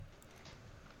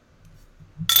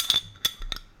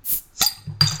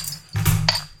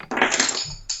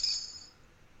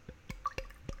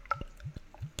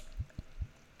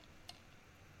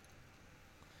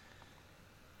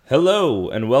Hello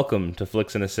and welcome to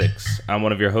Flicks in a Six. I'm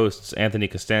one of your hosts, Anthony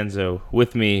Costanzo.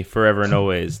 With me, forever and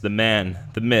always, the man,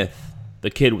 the myth, the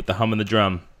kid with the hum and the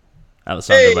drum,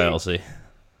 Alessandro Bielsi.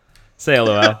 Say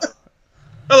hello, Al.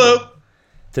 Hello.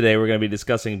 Today we're going to be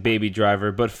discussing Baby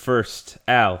Driver, but first,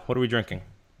 Al, what are we drinking?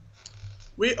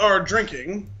 We are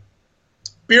drinking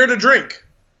beer to drink.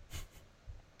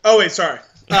 Oh, wait, sorry.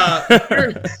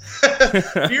 Beer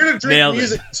to drink Nailed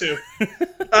music to.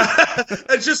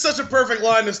 It's just such a perfect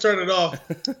line to start it off.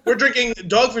 We're drinking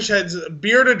Dogfish Head's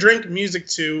Beer to Drink Music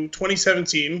to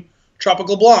 2017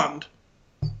 Tropical Blonde.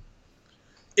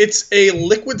 It's a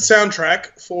liquid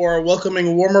soundtrack for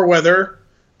welcoming warmer weather.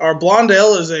 Our blonde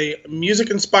ale is a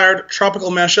music-inspired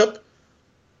tropical mashup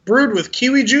brewed with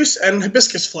kiwi juice and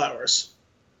hibiscus flowers.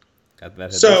 Got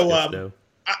that hibiscus, So,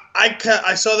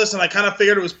 I saw this and I kind of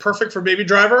figured it was perfect for Baby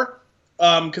Driver,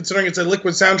 considering it's a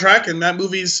liquid soundtrack and that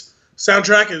movie's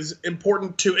soundtrack is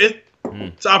important to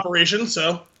its operation.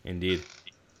 So, Indeed.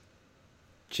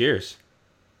 Cheers.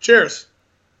 Cheers.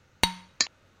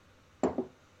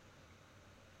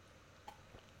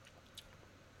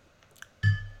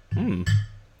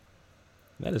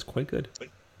 That is quite good.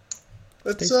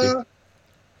 That's tasty.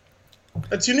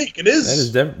 That's unique. It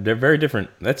is. That is they're very different.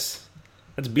 That's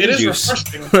beer It is juice.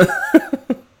 refreshing.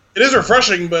 It is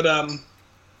refreshing, but I'm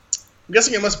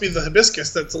guessing it must be the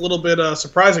hibiscus that's a little bit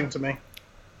surprising to me.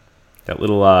 That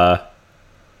little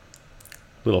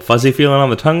fuzzy feeling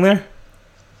on the tongue there.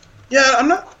 Yeah, I'm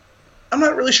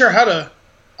not really sure how to.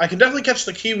 I can definitely catch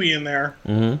the kiwi in there.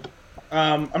 Mm-hmm.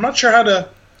 I'm not sure how to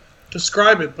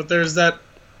describe it, but there's that.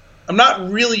 I'm not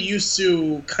really used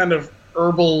to kind of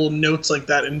herbal notes like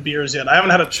that in beers yet. I haven't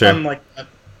had a ton like that.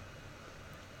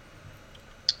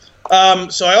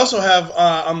 So I also have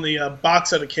on the box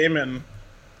that it came in,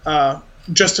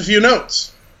 just a few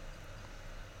notes.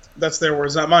 That's their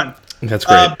words, not mine. That's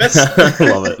great.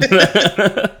 Love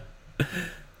it.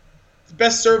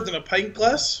 Best served in a pint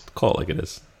glass. Call it like it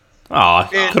is. Aw,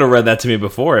 you could have read that to me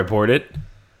before I poured it.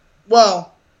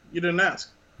 Well, you didn't ask.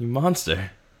 You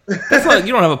monster. That's not,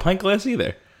 you don't have a pint glass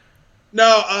either.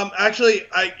 No, actually,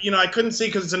 I couldn't see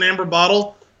because it's an amber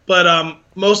bottle, but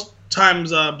most times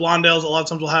blonde ales a lot of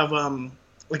times will have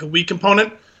like a wheat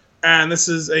component, and this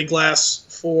is a glass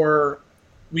for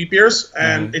wheat beers,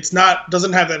 and it's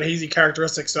doesn't have that hazy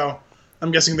characteristic, so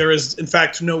I'm guessing there is in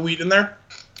fact no wheat in there.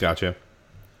 Gotcha.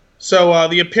 So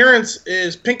the appearance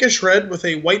is pinkish red with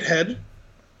a white head.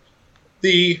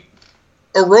 The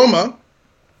aroma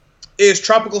is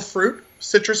tropical fruit,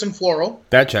 citrus, and floral.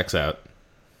 That checks out.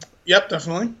 Yep,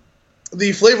 definitely.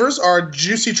 The flavors are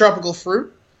juicy tropical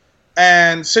fruit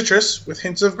and citrus with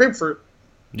hints of grapefruit.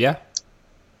 Yeah.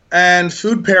 And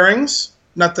food pairings,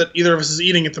 not that either of us is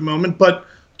eating at the moment, but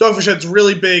Dogfish Head's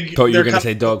really big. Thought you were going to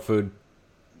say dog food.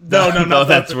 No, not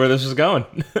that's where this was going.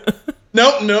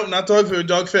 No, not dog food,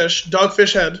 Dogfish.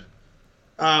 Dogfish Head.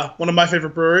 One of my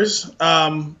favorite breweries.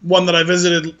 One that I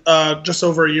visited just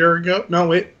over a year ago. No,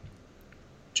 wait.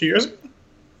 2 years ago?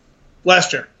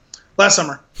 Last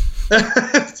summer.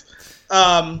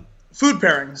 Food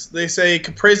pairings. They say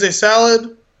caprese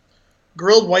salad,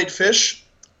 grilled white fish,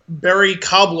 berry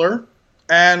cobbler,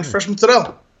 and fresh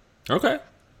mozzarella. Okay.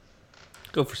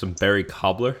 Go for some berry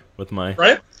cobbler with my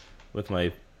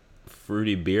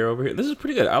fruity beer over here. This is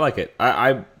pretty good. I like it.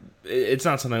 It's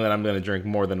not something that I'm going to drink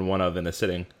more than one of in a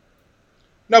sitting.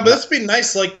 No, but this would be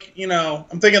nice. Like,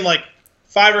 I'm thinking like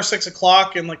 5 or 6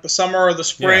 o'clock in like the summer or the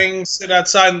spring. Sit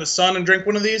outside in the sun and drink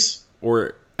one of these.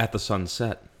 Or at the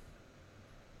sunset,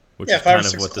 which is kind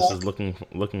of what this is looking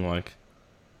like.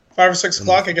 5 or 6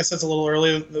 o'clock. I guess that's a little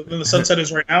earlier than the sunset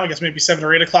is right now. I guess maybe 7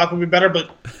 or 8 o'clock would be better,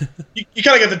 but you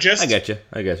kind of get the gist. I get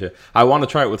you. I want to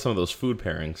try it with some of those food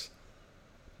pairings.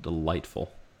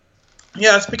 Delightful.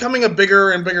 Yeah, it's becoming a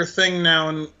bigger and bigger thing now,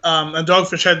 and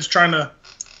Dogfish Head's trying to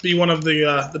be one of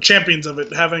the champions of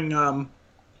it, having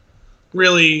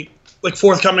really like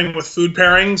forthcoming with food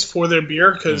pairings for their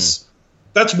beer, because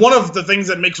that's one of the things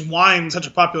that makes wine such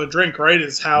a popular drink, right?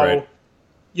 Is how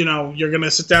you're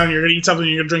gonna sit down, you're gonna eat something,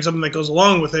 you're gonna drink something that goes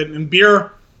along with it, and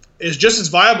beer is just as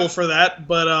viable for that,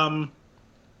 but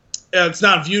it's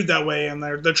not viewed that way, and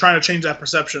they're trying to change that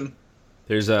perception.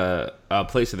 There's a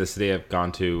place in the city I've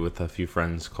gone to with a few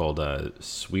friends called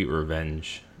Sweet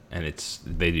Revenge, and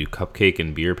they do cupcake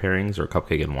and beer pairings or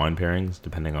cupcake and wine pairings,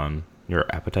 depending on your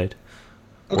appetite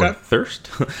or thirst.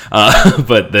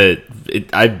 But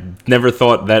I never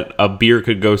thought that a beer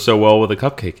could go so well with a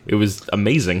cupcake. It was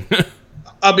amazing.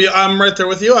 I'm right there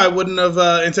with you. I wouldn't have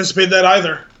anticipated that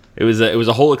either. It was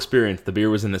a whole experience. The beer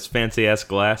was in this fancy ass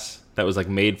glass that was like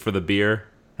made for the beer.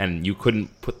 And you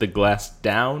couldn't put the glass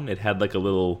down. It had like a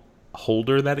little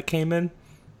holder that it came in.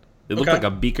 It looked like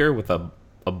a beaker with a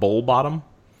bowl bottom.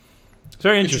 It's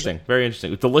very interesting. Very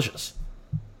interesting. It's delicious.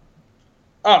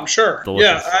 Oh, I'm sure.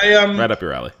 Delicious. Yeah, right up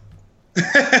your alley.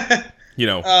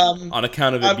 On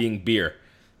account of it being beer.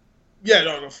 Yeah,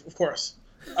 no, of course.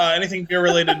 Anything beer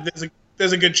related,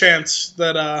 there's a good chance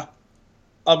that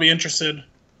I'll be interested.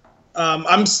 I'm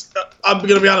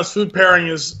gonna be honest. Food pairing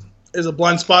is a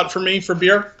blind spot for me for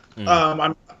beer.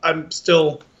 I'm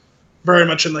still very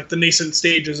much in like the nascent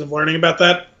stages of learning about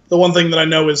that. The one thing that I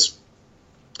know is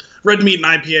red meat and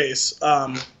IPAs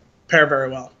pair very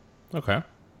well. Okay.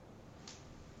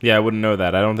 Yeah, I wouldn't know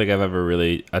that. I don't think I've ever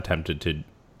really attempted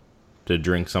to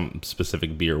drink some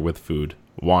specific beer with food.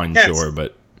 Wine, sure,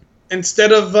 but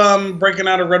instead of breaking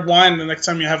out a red wine the next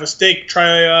time you have a steak, try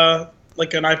a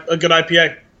good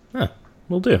IPA. Yeah,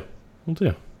 we'll do. We'll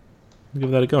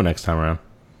give that a go next time around.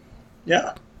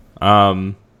 Yeah.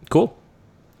 Cool.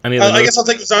 I guess I'll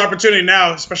take this opportunity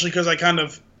now, especially because I kind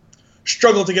of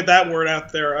struggled to get that word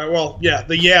out there. Out.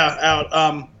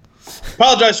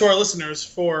 Apologize to our listeners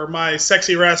for my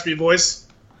sexy, raspy voice.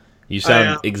 You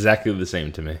sound exactly the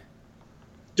same to me.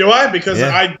 Do I? Because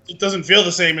it doesn't feel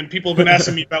the same, and people have been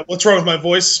asking me about what's wrong with my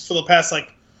voice for the past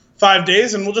 5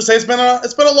 days, and we'll just say it's been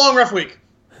a long, rough week.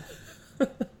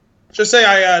 Just say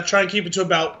I try and keep it to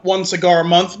about one cigar a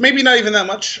month, maybe not even that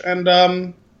much, and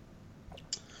I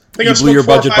think you blew your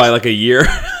budget by a year.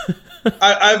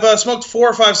 I've smoked 4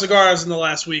 or 5 cigars in the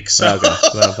last week, so okay,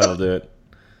 that'll do it.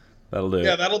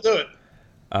 Yeah, that'll do it.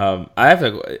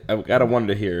 I've got to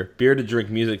wonder here. Beer to Drink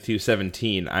Music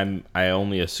 217. I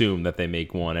only assume that they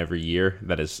make one every year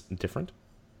that is different.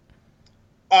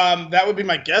 That would be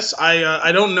my guess.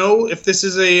 I don't know if this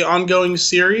is a ongoing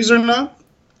series or not.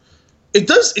 It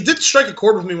did strike a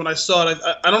chord with me when I saw it.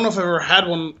 I don't know if I've ever had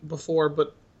one before,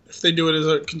 but if they do it as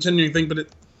a continuing thing, but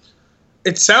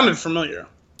it sounded familiar.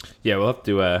 Yeah, we'll have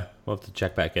to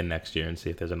check back in next year and see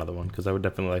if there's another one, because I would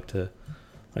definitely like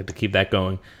to keep that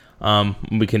going.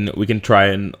 We can try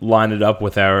and line it up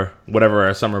with whatever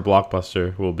our summer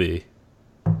blockbuster will be.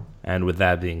 And with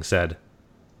that being said,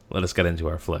 let us get into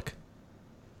our flick.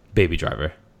 Baby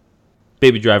Driver.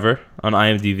 Baby Driver on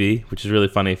IMDb, which is really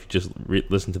funny if you just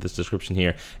listen to this description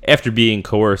here. After being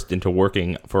coerced into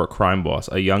working for a crime boss,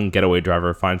 a young getaway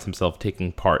driver finds himself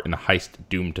taking part in a heist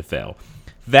doomed to fail.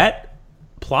 That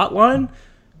plot line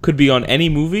could be on any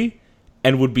movie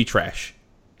and would be trash.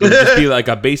 It would just be like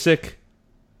a basic,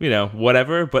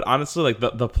 whatever. But honestly,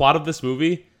 the plot of this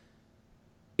movie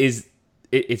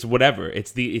it's whatever.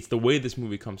 It's the way this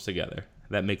movie comes together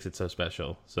that makes it so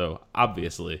special. So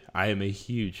obviously, I am a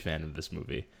huge fan of this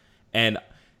movie. And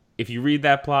if you read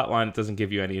that plot line, it doesn't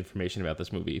give you any information about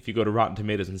this movie. If you go to Rotten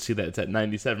Tomatoes and see that it's at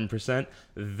 97%,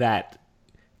 that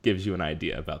gives you an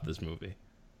idea about this movie.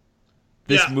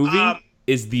 This movie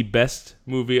is the best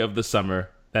movie of the summer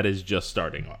that is just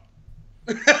starting off.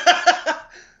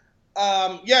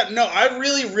 I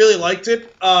really, really liked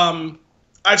it.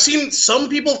 I've seen some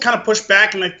people kind of push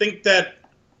back, and I think that,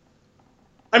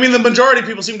 the majority of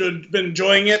people seem to have been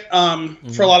enjoying it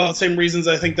for a lot of the same reasons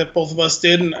I think that both of us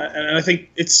did, and I think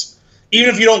it's,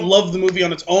 even if you don't love the movie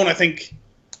on its own, I think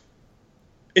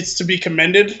it's to be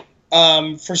commended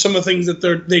for some of the things that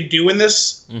they do in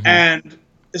this, and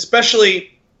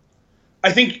especially,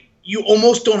 I think you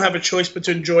almost don't have a choice but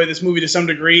to enjoy this movie to some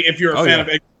degree if you're a fan of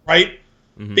Edgar Wright,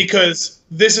 because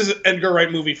this is an Edgar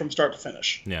Wright movie from start to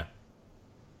finish. Yeah.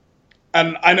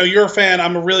 And I know you're a fan.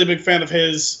 I'm a really big fan of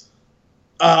his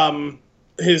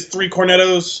Three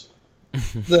Cornettos,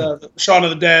 the Shaun of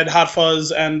the Dead, Hot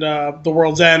Fuzz, and The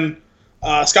World's End.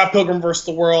 Scott Pilgrim vs.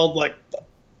 the World.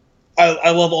 I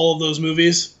love all of those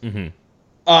movies.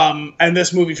 And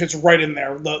this movie fits right in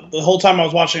there. The whole time I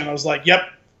was watching it, I was like,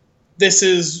 yep, this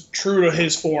is true to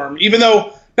his form. Even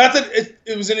though, not that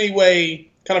it was in any way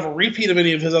kind of a repeat of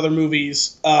any of his other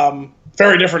movies.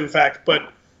 Very different, in fact.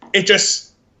 But it just...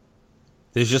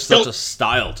 There's just such a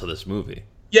style to this movie.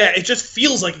 Yeah, it just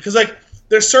feels like it. Because,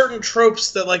 there's certain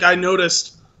tropes that, I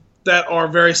noticed that are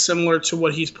very similar to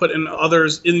what he's put in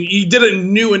others. And he did it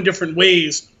in new and different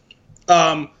ways.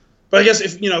 But I guess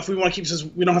if we want to keep this,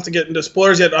 we don't have to get into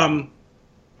spoilers yet.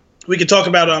 We could talk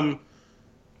about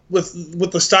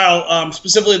with the style,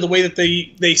 specifically the way that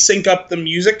they sync up the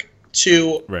music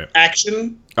to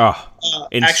action.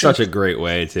 In such a great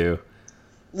way too.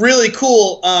 Really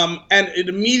cool, and it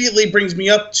immediately brings me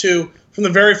up to, from the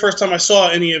very first time I saw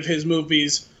any of his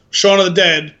movies, Shaun of the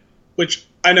Dead, which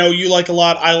I know you like a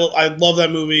lot. I love that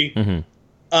movie.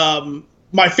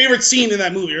 My favorite scene in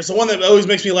that movie, or the one that always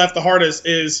makes me laugh the hardest,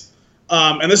 is,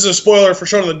 and this is a spoiler for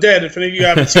Shaun of the Dead, if any of you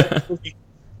haven't seen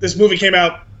this movie came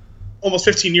out almost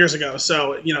 15 years ago.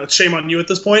 So it's shame on you at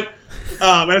this point.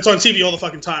 And it's on TV all the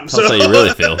fucking time. That's how you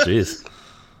really feel. Jeez.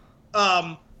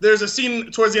 There's a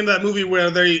scene towards the end of that movie where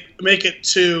they make it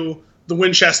to the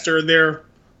Winchester,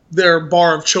 their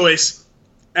bar of choice,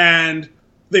 and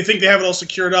they think they have it all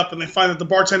secured up, and they find that the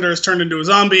bartender has turned into a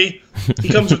zombie. He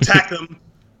comes to attack them,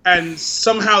 and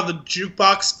somehow the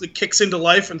jukebox kicks into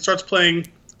life and starts playing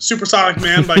Supersonic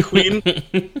Man by Queen.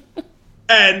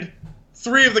 And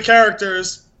 3 of the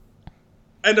characters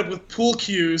end up with pool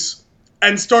cues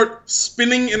and start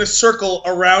spinning in a circle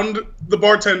around the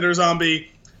bartender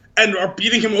zombie and are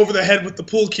beating him over the head with the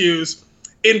pool cues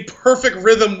in perfect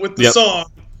rhythm with the song.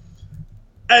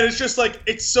 And it's just like,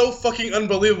 it's so fucking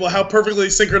unbelievable how perfectly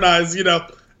synchronized,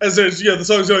 as there's, the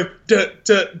song's going, duh,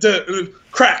 duh, duh, and then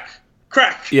crack,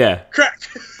 crack, crack.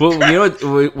 Well, crack. you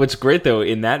know what's great, though,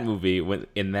 in that movie,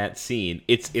 in that scene,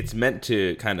 it's meant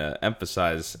to kind of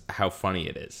emphasize how funny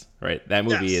it is, right? That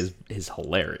movie is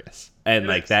hilarious. And,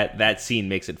 that scene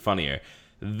makes it funnier.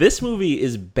 This movie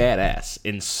is badass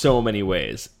in so many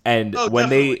ways, and when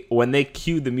they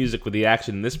cue the music with the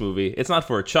action in this movie, it's not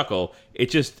for a chuckle.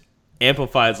 It just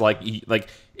amplifies like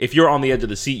if you're on the edge of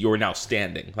the seat, you're now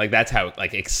standing. Like that's how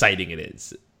exciting it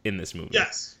is in this movie.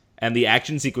 Yes, and the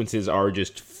action sequences are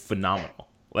just phenomenal.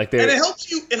 And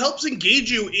it helps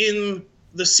engage you in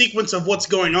the sequence of what's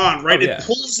going on, right? It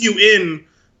pulls you in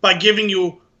by giving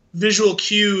you visual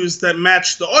cues that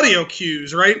match the audio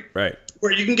cues, right? Right.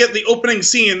 Where you can get the opening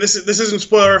scene. This isn't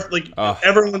spoiler.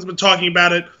 Everyone's been talking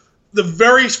about it. The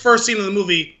very first scene of the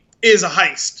movie is a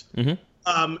heist,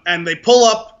 and they pull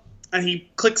up, and he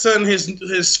clicks on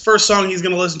his first song he's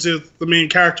going to listen to, the main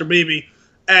character, Baby,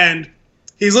 and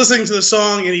he's listening to the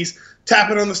song, and he's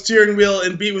tapping on the steering wheel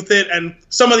and beat with it, and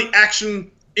some of the action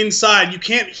inside, you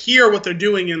can't hear what they're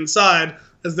doing inside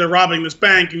as they're robbing this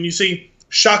bank, and you see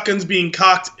shotguns being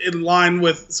cocked in line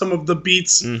with some of the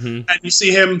beats, and you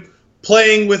see him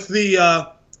playing with the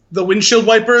windshield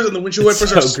wipers, and the windshield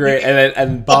wipers are so great,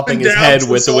 and bopping his head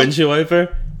with the windshield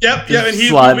wiper. Yep, and he's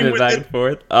sliding it back and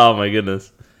forth. Oh my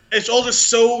goodness! It's all just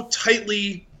so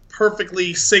tightly,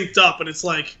 perfectly synced up, and it's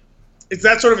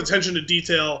that sort of attention to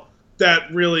detail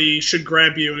that really should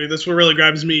grab you, and that's what really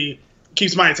grabs me,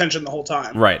 keeps my attention the whole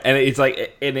time. Right, and it's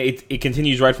it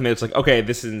continues right from there. It's like, okay,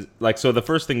 this is so the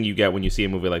first thing you get when you see a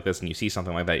movie like this and you see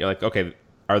something like that, you're like, okay,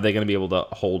 are they going to be able to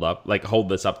hold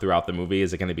this up throughout the movie?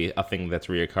 Is it going to be a thing that's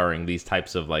reoccurring? These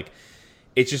types of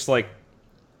it's just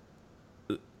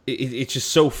it's just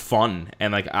so fun,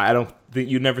 and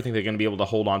you never think they're going to be able to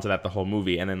hold on to that the whole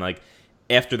movie, and then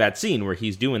after that scene where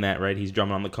he's doing that, right, he's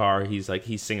drumming on the car, he's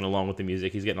singing along with the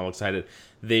music, he's getting all excited.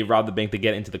 They rob the bank, they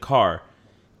get into the car,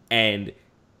 and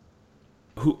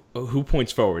who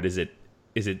points forward? Is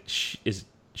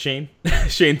Shane?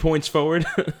 Shane points forward.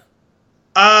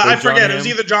 I forget. It was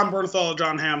either John Bernthal or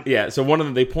John Hamm. Yeah, so one of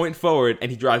them, they point forward,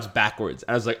 and he drives backwards.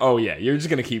 And I was like, oh, yeah, you're just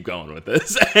going to keep going with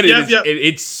this. And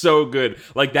it's so good.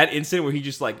 That instant where he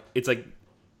just, it's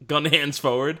gun hands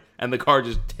forward, and the car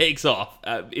just takes off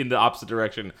in the opposite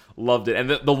direction. Loved it. And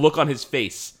the look on his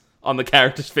face, on the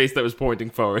character's face that was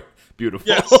pointing forward. Beautiful.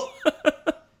 Yes.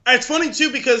 It's funny,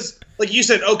 too, because, you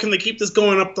said, can they keep this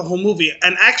going up the whole movie?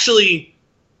 And actually,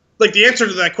 the answer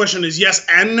to that question is yes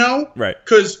and no. Right.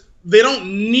 Because they don't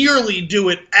nearly do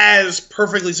it as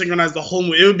perfectly synchronized the whole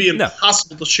movie. It would be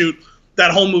impossible to shoot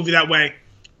that whole movie that way.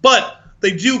 But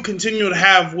they do continue to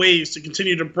have ways to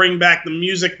continue to bring back the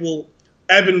music will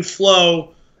ebb and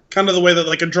flow, kind of the way that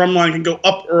a drum line can go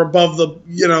up or above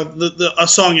a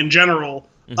song in general.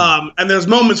 And there's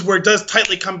moments where it does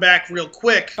tightly come back real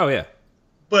quick. Oh yeah.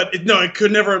 But it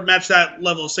could never match that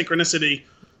level of synchronicity.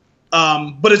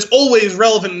 But it's always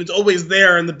relevant, and it's always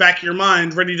there in the back of your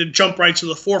mind, ready to jump right to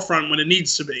the forefront when it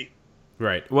needs to be.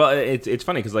 Right. Well, it's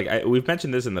funny because we've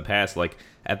mentioned this in the past.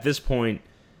 At this point,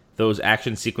 those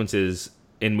action sequences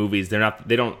in movies, they're not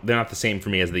the same for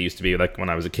me as they used to be. When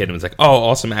I was a kid, it was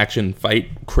awesome action fight,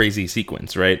 crazy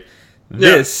sequence, right? Yeah.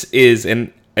 This is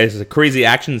a crazy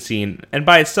action scene, and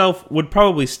by itself would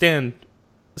probably stand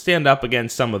up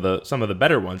against some of the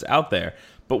better ones out there.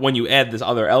 But when you add this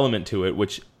other element to it,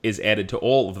 which is added to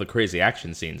all of the crazy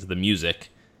action scenes, the music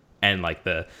and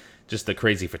the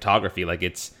crazy photography,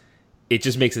 it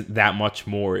just makes it that much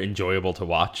more enjoyable to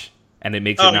watch. And it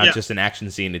makes it not just an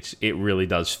action scene, it really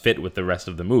does fit with the rest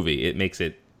of the movie. It makes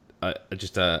it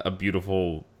just a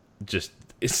beautiful, just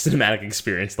cinematic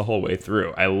experience the whole way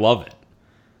through. I love it.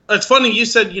 It's funny, you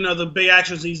said, the big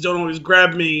action scenes don't always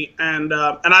grab me, and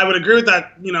I would agree with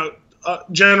that,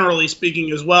 generally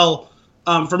speaking as well.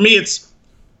 For me, it's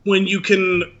when you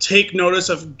can take notice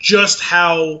of just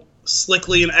how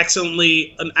slickly and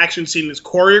excellently an action scene is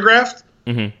choreographed.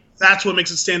 Mm-hmm. that's what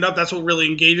makes it stand up. That's what really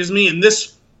engages me. And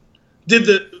this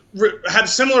had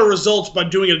similar results,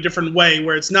 but doing it a different way,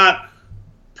 where it's not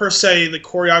per se the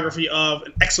choreography of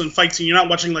an excellent fight scene. You're not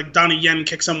watching like Donnie Yen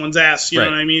kick someone's ass. You know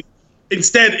what I mean?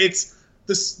 Instead, it's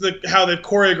how they've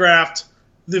choreographed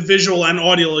the visual and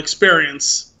audio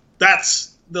experience.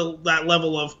 That's that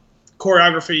level of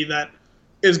choreography that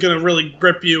is going to really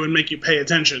grip you and make you pay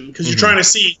attention, because you're trying to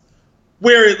see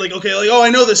where I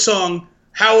know this song.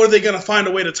 How are they going to find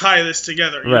a way to tie this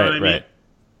together? You know what I mean?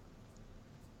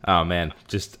 Oh man,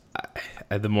 just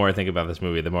the more I think about this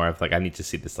movie, the more I'm like, I need to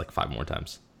see this like 5 more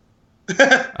times.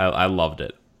 I loved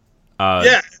it.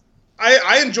 Yeah,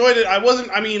 I enjoyed it. I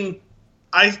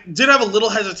did have a little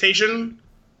hesitation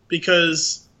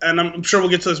because, and I'm sure we'll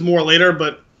get to this more later,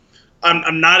 but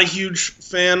I'm not a huge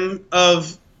fan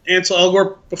of Ansel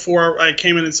Elgort before I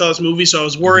came in and saw this movie, so I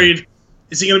was worried,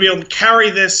 is he going to be able to carry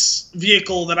this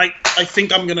vehicle that I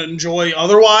think I'm going to enjoy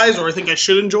otherwise, or I think I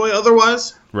should enjoy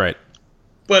otherwise? Right.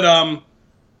 But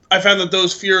I found that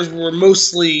those fears were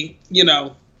mostly,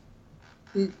 they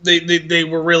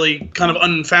were really kind of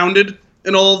unfounded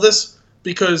in all of this,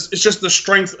 because it's just the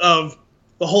strength of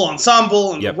the whole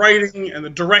ensemble and the writing and the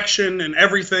direction and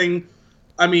everything.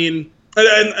 I mean,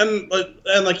 and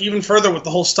like even further with the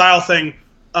whole style thing.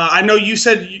 I know you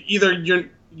said either you're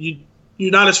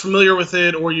not as familiar with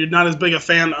it or you're not as big a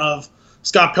fan of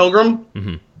Scott Pilgrim,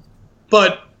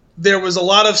 but there was a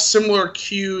lot of similar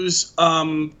cues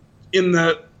during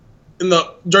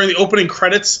the opening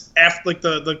credits, after like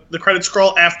the credit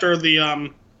scroll after the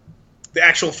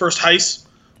actual first heist,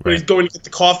 where he's going to get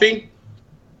the coffee.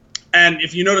 And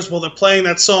if you notice, while they're playing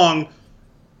that song,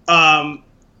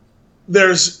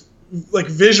 there's like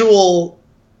visual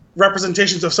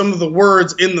representations of some of the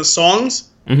words in the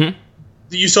songs.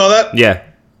 You saw that? Yeah.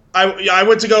 I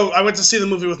went to see the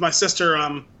movie with my sister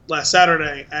last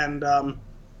Saturday, and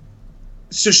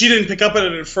so she didn't pick up on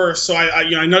it at first. So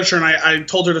I nudged her and I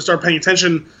told her to start paying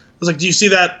attention. I was like, "Do you see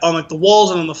that on like the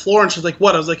walls and on the floor?" And she's like,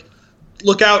 "What?" I was like,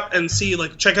 "Look out and see,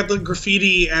 like, check out the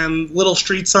graffiti and little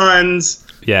street signs,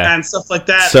 and stuff like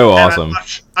that." So and awesome.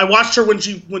 I watched her when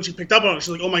she picked up on it. She's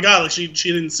like, "Oh my god!" Like she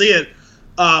didn't see it.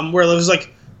 Where there's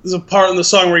a part in the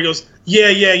song where he goes, "Yeah,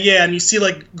 yeah, yeah," and you see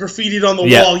like graffitied on the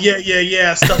wall, "Yeah, yeah,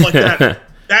 yeah," stuff like that.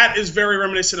 That is very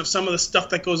reminiscent of some of the stuff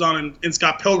that goes on in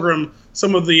Scott Pilgrim.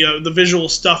 Some of the visual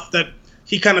stuff that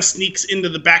he kind of sneaks into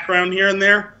the background here and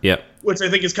there. Yep. Which I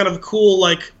think is kind of cool.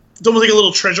 Like, it's almost like a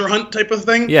little treasure hunt type of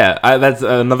thing. Yeah, that's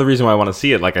another reason why I want to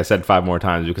see it. Like I said, 5 more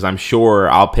times, because I'm sure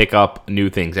I'll pick up new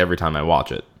things every time I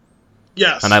watch it.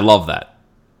 Yes. And I love that.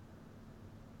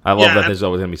 I love that there's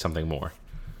always going to be something more.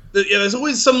 Yeah, there's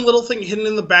always some little thing hidden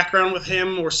in the background with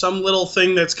him, or some little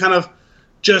thing that's kind of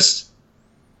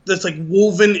that's like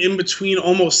woven in between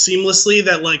almost seamlessly,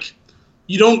 that like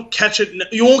you don't catch it.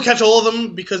 You won't catch all of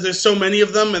them because there's so many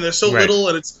of them and there's so little,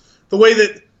 and it's the way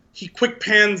that he quick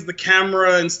pans the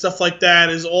camera and stuff like that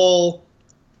is all.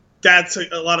 That's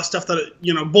a lot of stuff that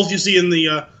both you see in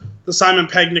the Simon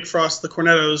Pegg, Nick Frost, the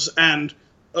Cornettos, and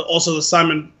also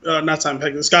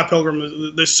the Scott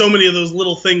Pilgrim. There's so many of those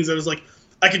little things that is like,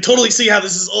 I can totally see how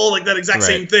this is all like that exact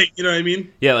same thing. You know what I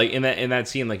mean? Yeah, like in that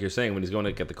scene, like you're saying, when he's going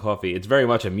to get the coffee, it's very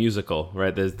much a musical,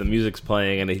 right? There's the music's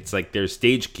playing, and it's like there's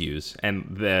stage cues,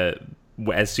 and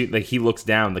as soon like he looks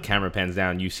down, the camera pans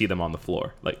down, you see them on the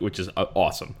floor, like, which is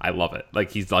awesome. I love it.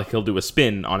 Like he'll do a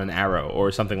spin on an arrow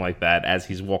or something like that as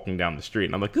he's walking down the street,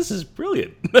 and I'm like, this is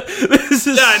brilliant. This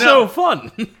is so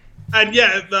fun. And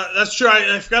yeah, that's true.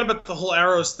 I forgot about the whole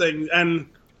arrows thing, and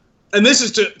this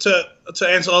is to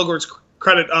Ansel Elgort's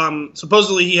credit.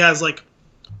 Supposedly he has like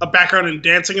a background in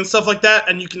dancing and stuff like that,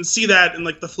 and you can see that in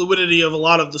like the fluidity of a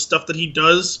lot of the stuff that he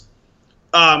does.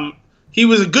 He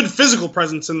was a good physical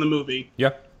presence in the movie.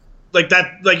 Yeah, like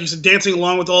that, like you said, dancing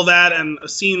along with all that, and a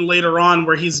scene later on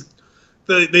where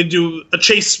they do a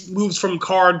chase, moves from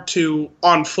car to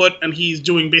on foot, and he's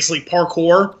doing basically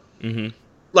parkour. Mm-hmm.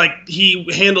 Like he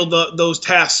handled those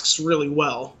tasks really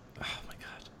well.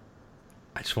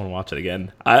 I just want to watch it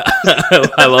again.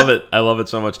 I love it. I love it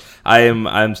so much.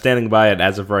 I'm standing by it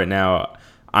as of right now.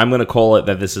 I'm going to call it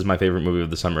that this is my favorite movie of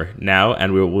the summer now,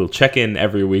 and we'll check in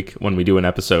every week when we do an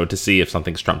episode to see if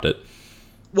something's trumped it.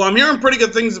 Well, I'm hearing pretty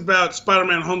good things about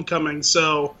Spider-Man: Homecoming,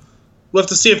 so we'll have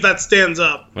to see if that stands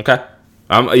up. Okay.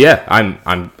 Yeah.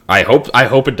 I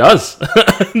hope it does.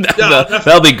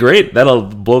 That'll be great. That'll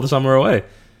blow the summer away.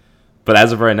 But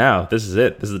as of right now, this is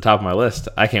it. This is the top of my list.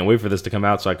 I can't wait for this to come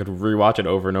out so I could rewatch it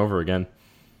over and over again.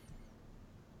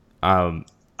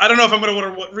 I don't know if I'm going to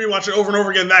want to rewatch it over and over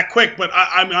again that quick, but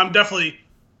I'm definitely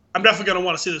going to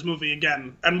want to see this movie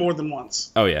again, and more than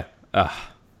once. Oh yeah,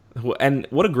 and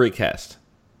what a great cast!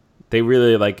 They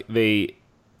really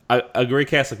a great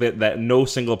cast like that no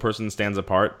single person stands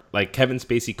apart. Like Kevin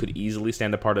Spacey could easily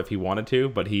stand apart if he wanted to,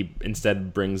 but he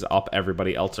instead brings up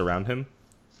everybody else around him.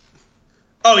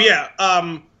 Oh yeah.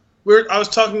 I was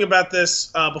talking about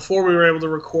this before we were able to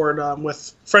record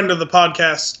with friend of the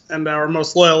podcast and our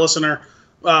most loyal listener,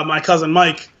 my cousin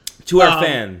Mike. To our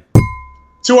fan.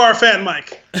 To our fan,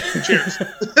 Mike. Cheers.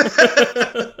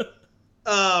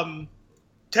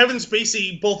 Kevin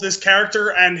Spacey, both his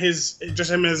character and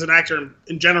just him as an actor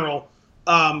in general,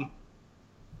 can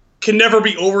never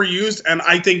be overused. And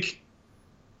I think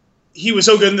he was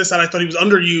so good in this that I thought he was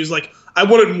underused. Like, I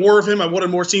wanted more of him. I wanted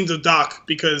more scenes of Doc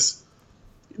because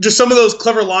just some of those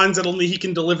clever lines that only he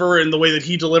can deliver in the way that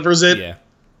he delivers it. Yeah.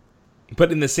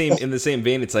 But in the same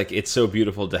vein, it's like it's so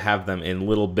beautiful to have them in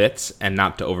little bits and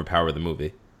not to overpower the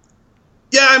movie.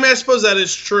 Yeah, I mean, I suppose that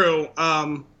is true.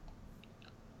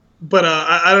 But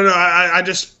I don't know. I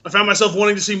found myself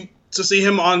wanting to see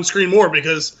him on screen more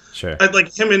because sure. I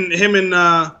like him and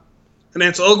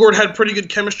Ansel Elgort had pretty good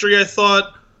chemistry, I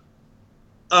thought.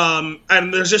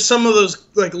 And there's just some of those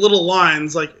like little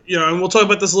lines, like, you know, and we'll talk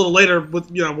about this a little later.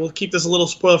 With, you know, we'll keep this a little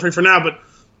spoiler free for now. But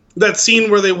that scene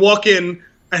where they walk in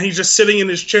and he's just sitting in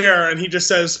his chair and he just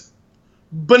says,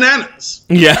 "Bananas."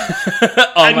 Yeah.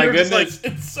 Oh and my goodness, like,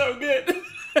 it's so good.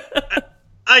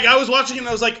 I was watching it and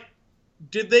I was like,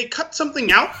 did they cut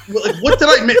something out? Like, what did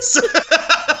I miss?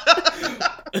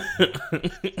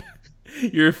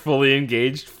 You're fully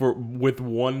engaged with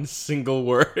one single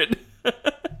word.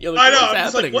 You're I like, know.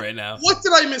 what's happening like, right now? What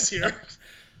did I miss here?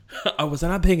 Was I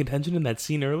not paying attention in that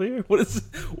scene earlier? What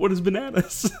is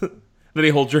bananas? Then he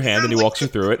holds your hand and he walks you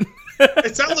through it.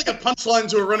 It sounds like a punchline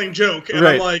to a running joke, and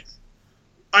right. I'm like,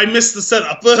 I missed the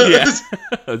setup. Yeah,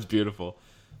 that's beautiful.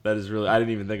 That is really. I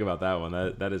didn't even think about that one.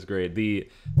 That is great.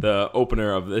 The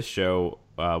opener of this show,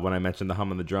 when I mentioned the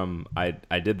hum and the drum,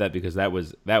 I did that because that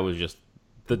was just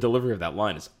the delivery of that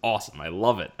line is awesome. I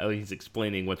love it. He's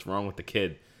explaining what's wrong with the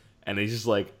kid, and he's just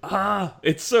like,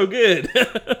 it's so good.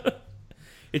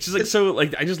 It's just like so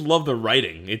like I just love the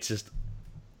writing. It's just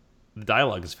the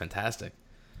dialogue is fantastic.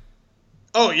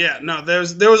 Oh yeah, no, there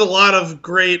was a lot of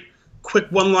great quick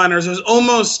one-liners. It was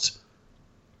almost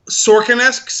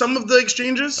Sorkin-esque, some of the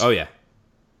exchanges. Oh yeah,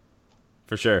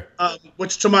 for sure.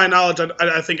 Which, to my knowledge,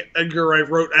 I think Edgar Wright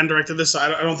wrote and directed this.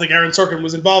 I don't think Aaron Sorkin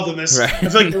was involved in this. Right. I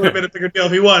feel like it would have been a bigger deal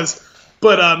if he was.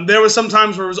 But there was some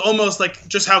times where it was almost like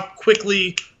just how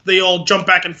quickly they all jump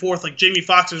back and forth. Like Jamie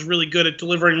Foxx is really good at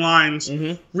delivering lines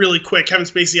really quick. Kevin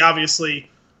Spacey, obviously,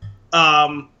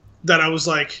 that I was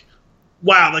like,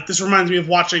 wow, like this reminds me of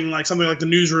watching like something like The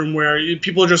Newsroom where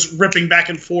people are just ripping back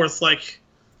and forth. Like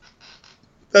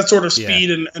that sort of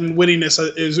speed and wittiness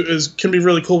is can be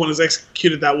really cool when it's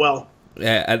executed that well.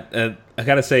 Yeah, I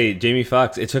gotta say, Jamie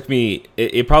Foxx.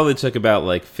 It probably took about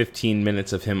like 15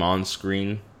 minutes of him on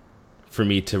screen for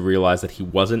me to realize that he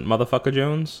wasn't Motherfucker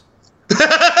Jones.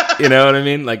 You know what I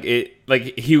mean? Like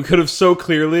he could have so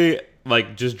clearly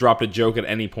like just dropped a joke at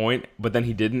any point, but then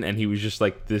he didn't, and he was just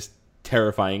like this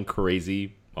terrifying,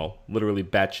 crazy, well, literally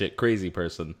batshit crazy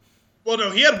person. Well,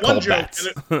 no, he had one joke.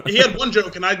 He had one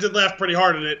joke, and I did laugh pretty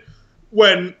hard at it.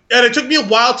 And it took me a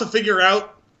while to figure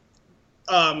out.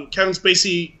 Kevin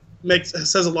Spacey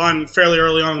says a line fairly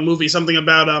early on in the movie, something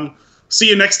about "see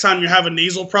you next time you have a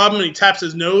nasal problem," and he taps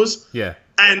his nose. Yeah.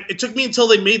 And it took me until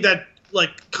they made that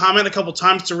like comment a couple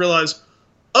times to realize,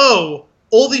 oh,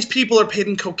 all these people are paid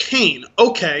in cocaine.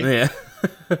 Okay. Yeah.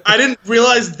 I didn't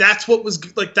realize that's what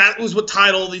was like. That was what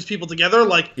tied all these people together.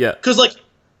 Like, yeah. Because like,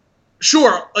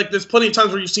 sure, like there's plenty of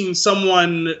times where you've seen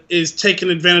someone is taken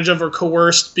advantage of or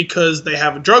coerced because they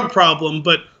have a drug problem,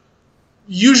 but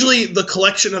usually the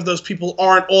collection of those people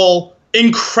aren't all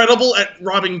incredible at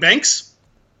robbing banks.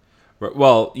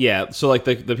 Well, yeah. So, like,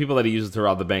 the people that he uses to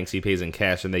rob the banks, he pays in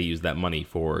cash, and they use that money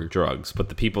for drugs. But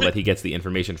the people that he gets the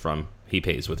information from, he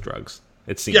pays with drugs.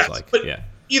 It seems like, but yeah.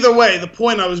 Either way, the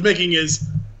point I was making is,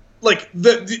 like,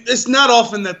 it's not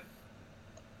often that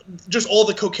just all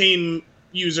the cocaine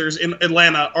users in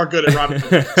Atlanta are good at robbing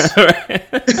banks.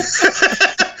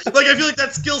 Like, I feel like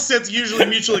that skill set's usually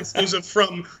mutually exclusive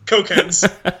from cokeheads.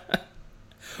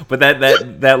 But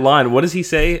that line, what does he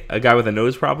say? A guy with a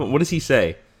nose problem? What does he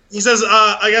say? He says,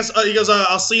 he goes,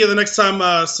 I'll see you the next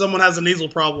time someone has a nasal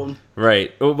problem.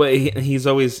 Right. But he's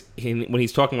always, when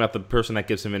he's talking about the person that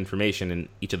gives him information in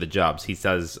each of the jobs, he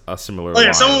says a similar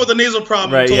line. Someone with a nasal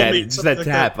problem right, told me. It's just that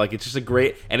tap. Like, it's just a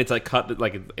great, and it's like cut,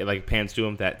 like it like pans to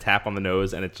him, that tap on the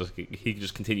nose, and it's just, he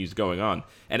just continues going on.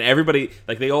 And everybody,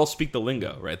 like, they all speak the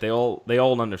lingo, right? They all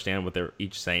understand what they're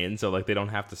each saying, so, like, they don't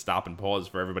have to stop and pause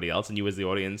for everybody else, and you as the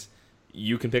audience,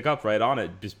 you can pick up right on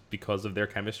it just because of their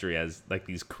chemistry as like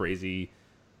these crazy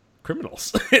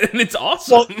criminals, and it's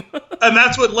awesome. Well, and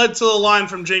that's what led to the line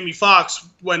from Jamie Foxx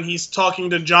when he's talking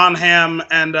to John Hamm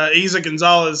and Eiza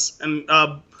Gonzalez and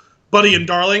Buddy and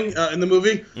Darling in the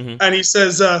movie, and he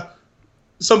says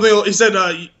something. He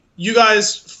said, "You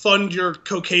guys fund your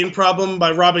cocaine problem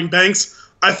by robbing banks.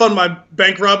 I fund my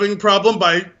bank robbing problem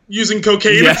by using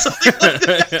cocaine." Yeah. Or something like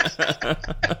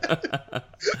that.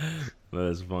 That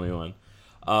is a funny one.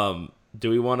 Do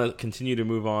we want to continue to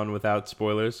move on without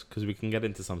spoilers? Because we can get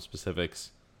into some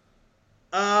specifics.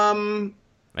 I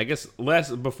guess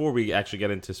before we actually get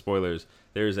into spoilers,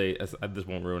 there's this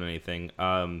won't ruin anything.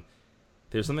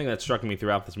 There's something that struck me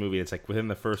throughout this movie. It's like within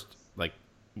the first, like,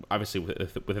 obviously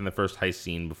within the first heist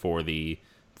scene before the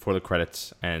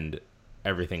credits and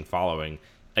everything following.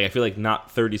 Like, I feel like not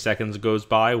 30 seconds goes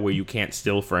by where you can't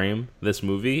still frame this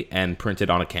movie and print it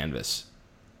on a canvas.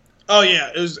 Oh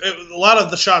yeah, a lot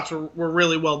of the shots were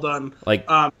really well done. Like,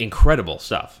 incredible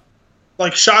stuff.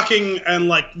 Like shocking and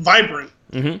like vibrant.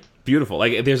 Mm-hmm. Beautiful.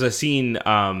 Like, there's a scene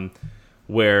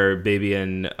where Baby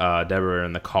and Deborah are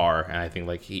in the car, and I think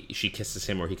like she kisses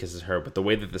him or he kisses her, but the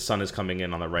way that the sun is coming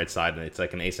in on the right side, and it's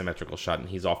like an asymmetrical shot, and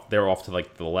they're off to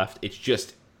like the left. It's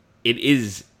just, it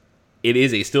is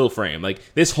a still frame.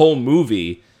 Like, this whole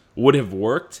movie would have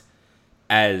worked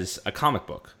as a comic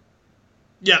book.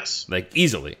 Yes. Like,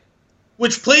 easily.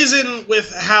 Which plays in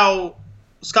with how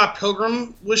Scott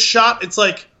Pilgrim was shot. It's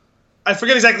like, I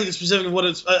forget exactly the specific of what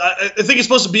it's. I think it's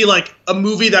supposed to be like a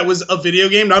movie that was a video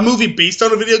game, not a movie based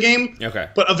on a video game. Okay.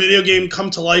 But a video game come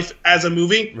to life as a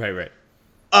movie. Right.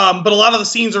 But a lot of the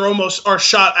scenes are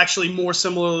shot actually more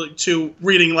similarly to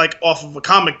reading like off of a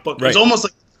comic book. Right. It's almost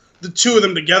like the two of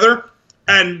them together,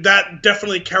 and that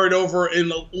definitely carried over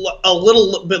in a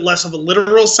little bit less of a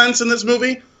literal sense in this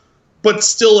movie, but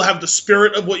still have the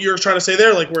spirit of what you're trying to say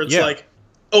there, like where it's like,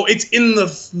 oh, it's in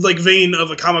the like vein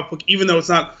of a comic book, even though it's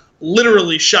not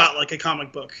literally shot like a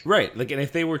comic book. Right. Like, and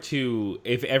if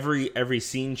every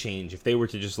scene change, if they were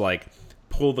to just like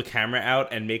pull the camera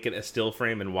out and make it a still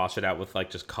frame and wash it out with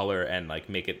like just color and like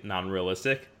make it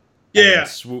non-realistic, and then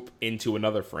swoop into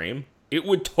another frame, it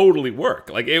would totally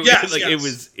work. Like,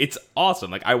 it's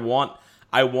awesome. Like, I want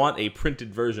a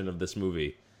printed version of this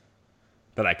movie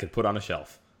that I could put on a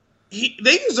shelf.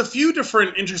 They use a few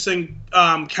different interesting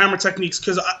camera techniques,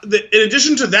 because in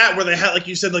addition to that, where they had, like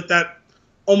you said, like that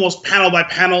almost panel by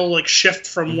panel like shift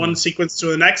from one sequence to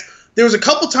the next, there was a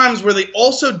couple times where they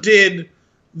also did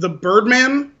the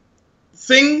Birdman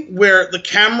thing where the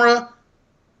camera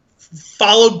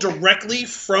followed directly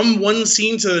from one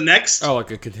scene to the next. Oh,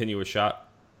 like a continuous shot?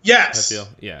 Yes. That deal?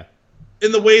 Yeah.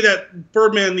 In the way that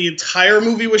Birdman, the entire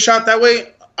movie was shot that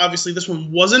way. Obviously, this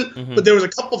one wasn't, but there was a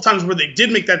couple of times where they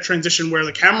did make that transition where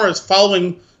the camera is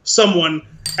following someone,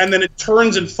 and then it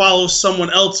turns and follows someone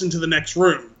else into the next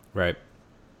room. Right.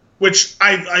 Which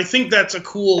I think that's a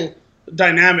cool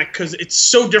dynamic, because it's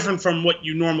so different from what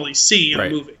you normally see in a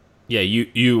movie. Yeah,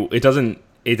 it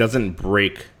doesn't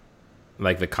break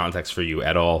like the context for you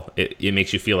at all. It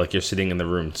makes you feel like you're sitting in the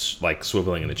room, like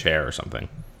swiveling in a chair or something.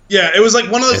 Yeah, it was like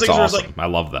one of those things awesome. where it was like, I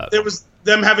love that. It was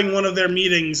them having one of their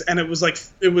meetings, and it was like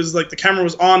the camera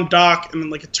was on Doc, and then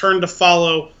like it turned to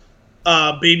follow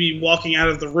Baby walking out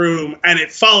of the room, and it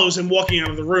follows him walking out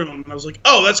of the room. And I was like,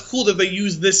 oh, that's cool that they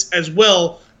use this as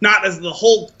well, not as the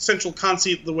whole central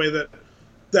conceit the way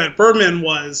that Birdman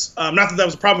was. Not that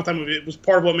was a problem with that movie. It was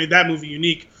part of what made that movie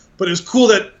unique. But it was cool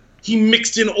that he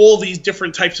mixed in all these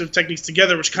different types of techniques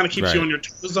together, which kind of keeps you on your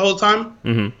toes the whole time.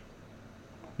 Mm-hmm.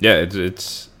 Yeah,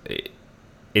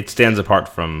 it stands apart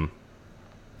from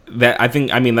that.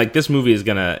 I mean, like, this movie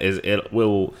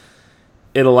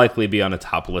it'll likely be on a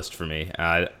top list for me.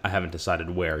 I haven't decided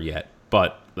where yet,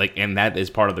 but like, and that is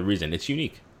part of the reason it's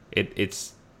unique.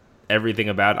 It's everything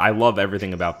about. I love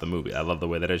everything about the movie. I love the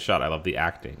way that it's shot. I love the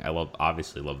acting.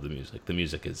 Obviously love the music. The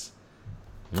music is,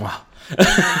 wow,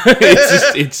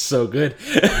 it's so good,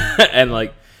 and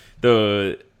like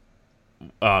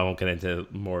I won't get into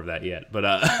more of that yet, but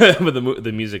but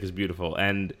the music is beautiful,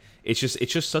 and it's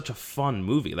just such a fun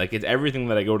movie. Like, it's everything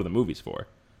that I go to the movies for.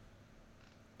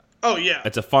 Oh yeah,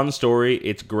 it's a fun story.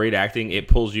 It's great acting. It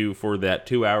pulls you for that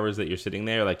 2 hours that you're sitting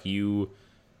there. Like, you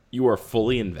are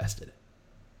fully invested,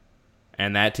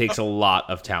 and that takes a lot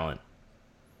of talent.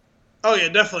 Oh yeah,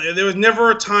 definitely. There was never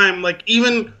a time, like,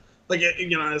 even like,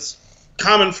 you know, it's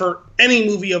common for any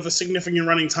movie of a significant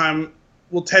running time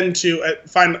will tend to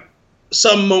find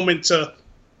some moment to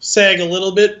sag a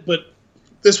little bit, but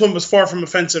this one was far from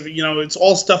offensive. You know, it's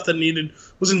all stuff that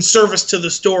was in service to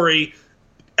the story,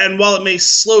 and while it may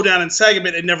slow down and sag a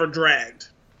bit, it never dragged.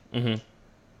 Mm-hmm.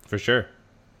 For sure.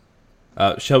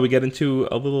 Shall we get into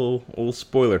a little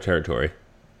spoiler territory?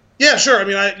 Yeah, sure. I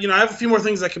mean, I have a few more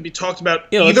things that can be talked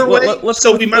about either way.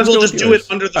 So we might as well just do it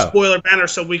under the spoiler banner,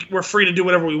 so we're free to do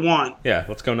whatever we want. Yeah,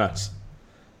 let's go nuts.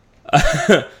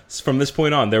 From this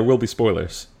point on, there will be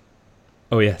spoilers.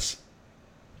 Oh yes,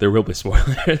 there will be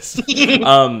spoilers.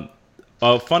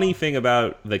 A funny thing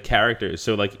about the characters,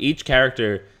 so like each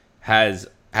character has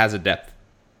a depth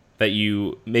that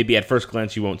you maybe at first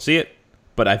glance you won't see it,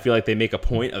 but I feel like they make a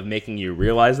point of making you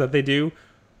realize that they do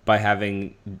by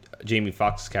having Jamie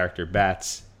Foxx's character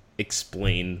Bats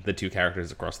explain the two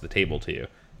characters across the table to you,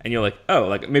 and you're like, oh,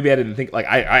 like maybe I didn't think, like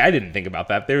I didn't think about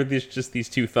that. They're just these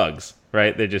two thugs,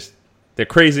 right? They're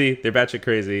crazy. They're batshit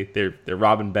crazy. They're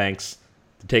robbing banks.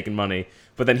 They're taking money.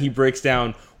 But then he breaks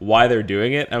down why they're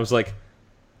doing it. And I was like,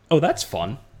 oh, that's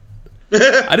fun.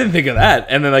 I didn't think of that.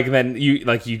 And then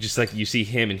you see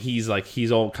him, and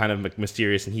he's all kind of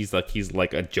mysterious, and he's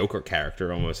like a Joker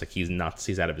character almost. Like he's nuts.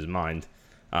 He's out of his mind.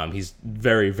 He's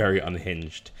very, very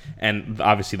unhinged. And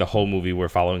obviously the whole movie we're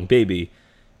following Baby,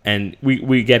 and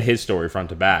we get his story front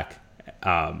to back.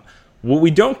 What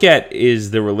we don't get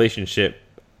is the relationship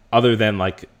other than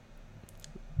like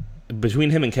between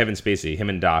him and Kevin Spacey, him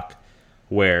and Doc,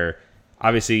 where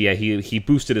obviously, yeah, he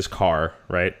boosted his car,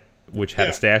 right? Which had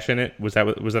a stash in it. Was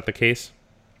that the case?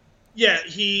 Yeah,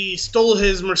 he stole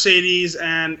his Mercedes,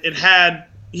 and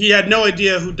he had no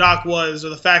idea who Doc was, or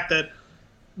the fact that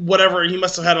whatever, he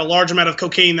must have had a large amount of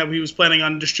cocaine that he was planning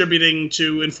on distributing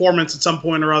to informants at some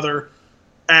point or other,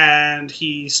 and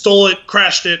he stole it,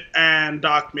 crashed it, and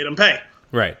Doc made him pay.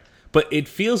 Right. But it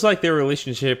feels like their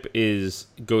relationship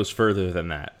goes further than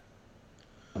that.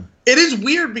 It is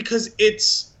weird because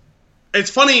it's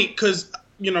funny because,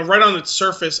 right on its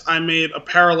surface, I made a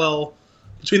parallel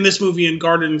between this movie and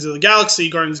Guardians of the Galaxy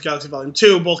Volume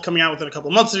 2, both coming out within a couple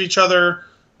of months of each other,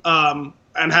 and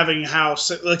having how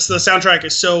the soundtrack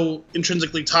is so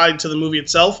intrinsically tied to the movie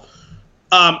itself.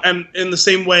 And in the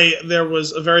same way, there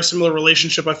was a very similar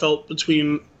relationship I felt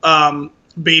between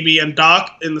Baby and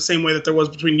Doc, in the same way that there was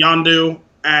between Yondu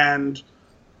and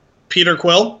Peter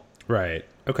Quill. Right.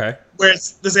 Okay. Where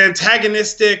it's this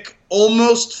antagonistic,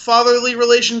 almost fatherly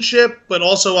relationship, but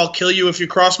also I'll kill you if you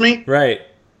cross me. Right.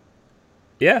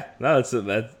 Yeah. No,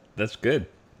 that's good.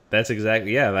 That's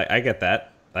exactly, yeah. I get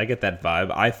that. I get that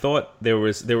vibe. I thought there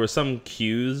were some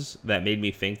cues that made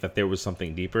me think that there was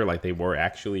something deeper, like they were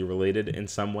actually related in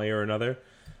some way or another.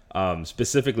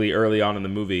 Specifically, early on in the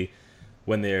movie,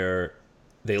 when they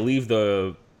leave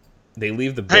the building.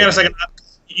 Hang on a second.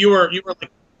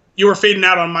 You were fading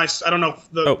out on my. I don't know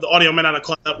if the audio might not have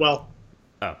caught that well.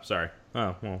 Oh, sorry.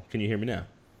 Oh, well, can you hear me now?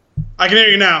 I can hear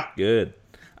you now. Good.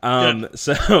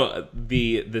 So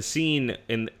the scene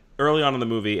early on in the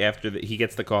movie, after he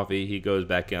gets the coffee, he goes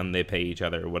back in, they pay each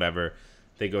other or whatever.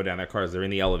 They go down their cars. They're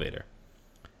in the elevator.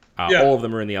 All of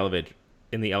them are in the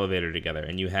elevator together,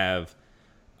 and you have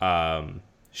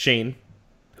Shane,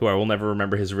 who I will never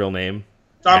remember his real name.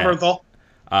 John Bernthal.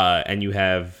 And you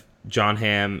have John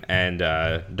Hamm and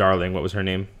Darling. What was her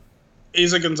name?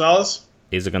 Asa Gonzalez.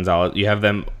 You have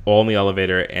them all in the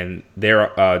elevator, and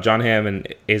they're John Hamm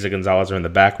and Asa Gonzalez are in the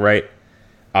back right.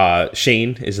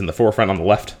 Shane is in the forefront on the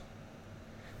left.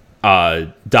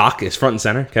 Doc is front and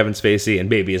center. Kevin Spacey and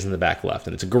Baby is in the back left,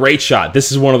 and it's a great shot.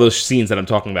 This is one of those scenes that I'm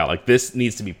talking about. Like, this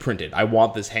needs to be printed. I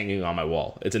want this hanging on my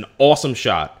wall. It's an awesome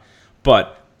shot,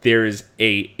 but there is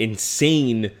a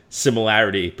insane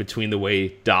similarity between the way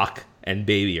Doc and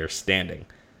Baby are standing.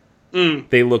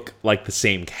 They look like the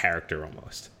same character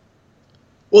almost.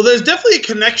 Well, there's definitely a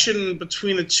connection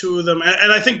between the two of them,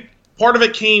 and I think part of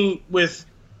it came with,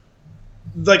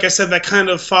 like I said, that kind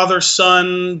of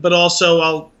father-son, but also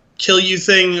I'll kill you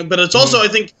thing. But it's also, I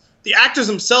think, the actors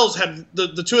themselves had,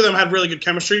 the two of them had really good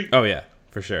chemistry. Oh, yeah,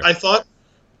 for sure. I thought.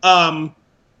 And,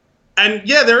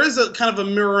 yeah, there is a kind of a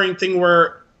mirroring thing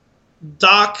where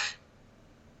Doc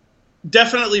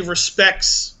definitely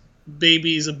respects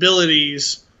Baby's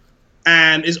abilities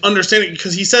and is understanding,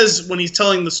 because he says when he's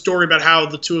telling the story about how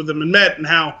the two of them had met and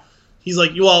how he's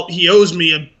like, well, he owes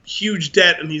me a huge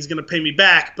debt and he's going to pay me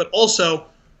back, but also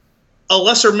a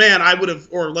lesser man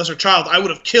or a lesser child I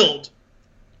would have killed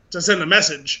to send a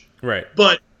message. Right.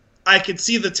 But I could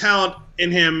see the talent in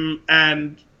him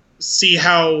and see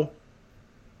how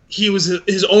he was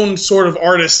his own sort of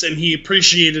artist, and he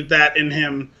appreciated that in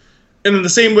him. And in the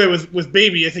same way with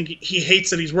Baby, I think he hates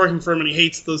that he's working for him and he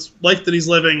hates this life that he's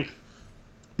living,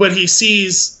 but he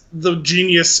sees the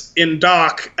genius in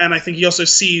Doc, and I think he also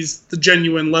sees the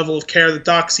genuine level of care that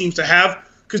Doc seems to have,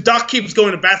 because Doc keeps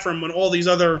going to bat for him when all these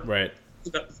other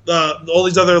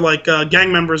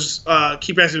gang members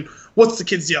keep asking, "What's the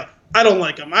kid's deal? I don't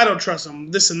like him. I don't trust him.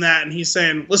 This and that." And he's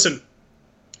saying, "Listen,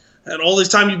 and all this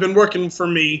time you've been working for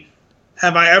me,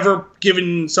 have I ever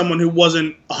given someone who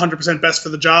wasn't 100% best for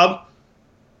the job.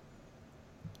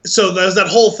 So there's that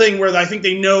whole thing where I think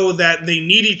they know that they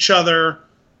need each other,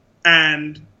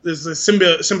 and there's a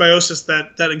symbiosis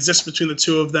that exists between the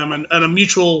two of them, and a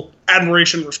mutual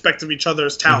admiration and respect of each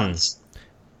other's talents.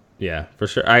 Yeah, for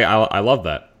sure. I love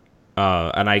that.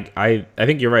 And I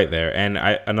think you're right there. And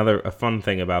a fun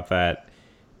thing about that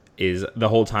is the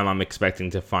whole time I'm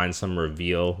expecting to find some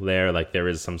reveal there, like there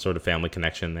is some sort of family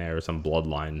connection there or some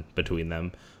bloodline between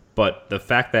them. But the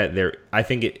fact that I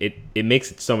think it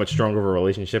makes it so much stronger of a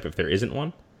relationship if there isn't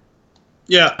one.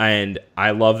 Yeah. And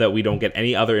I love that we don't get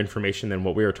any other information than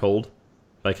what we were told,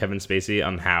 like Kevin Spacey,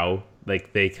 on how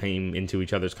like they came into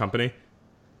each other's company.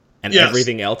 And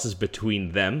everything else is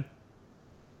between them,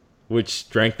 which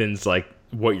strengthens like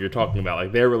what you're talking about.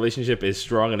 Like their relationship is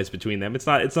strong and it's between them. It's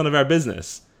none of our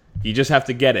business. You just have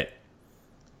to get it.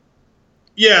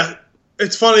 Yeah,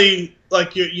 it's funny.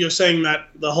 Like you're saying that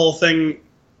the whole thing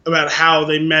about how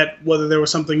they met, whether there was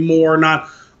something more or not.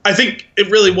 I think it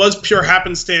really was pure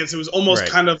happenstance. It was almost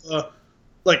kind of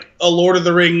like a Lord of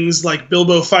the Rings, like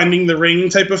Bilbo finding the ring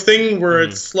type of thing, where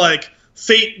it's like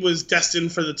fate was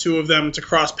destined for the two of them to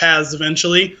cross paths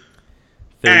eventually.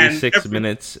 36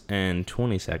 minutes and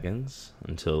 20 seconds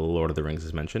until Lord of the Rings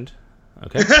is mentioned.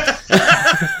 Okay.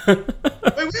 Wait,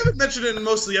 we haven't mentioned it in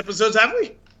most of the episodes, have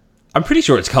we? I'm pretty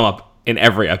sure it's come up in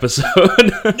every episode.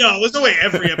 No, there's no way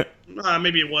every episode.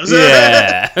 Maybe it was.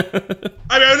 Yeah.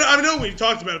 I know we've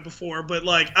talked about it before, but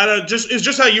like, it's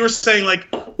just how you were saying, like,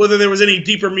 whether there was any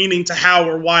deeper meaning to how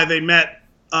or why they met,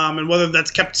 and whether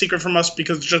that's kept secret from us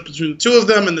because it's just between the two of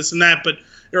them and this and that. But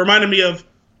it reminded me of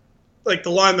like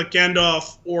the line that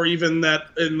Gandalf, or even that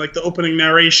in like the opening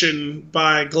narration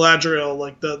by Galadriel,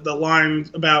 like the line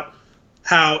about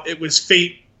how it was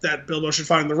fate that Bilbo should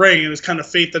find the ring, and it was kind of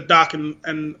fate that Doc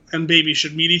and Baby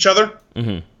should meet each other.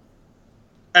 Mm-hmm.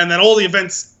 And then all the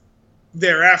events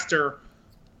thereafter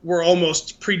were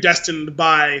almost predestined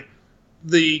by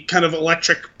the kind of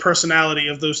electric personality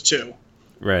of those two.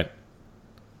 Right.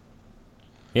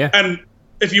 Yeah. And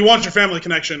if you want your family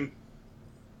connection,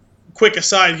 quick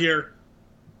aside here,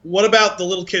 what about the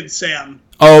little kid Sam?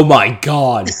 Oh my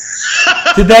God.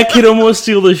 Did that kid almost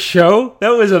steal the show?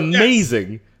 That was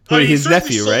amazing. Yes. Wait, his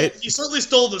nephew, right? He certainly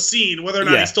stole the scene, whether or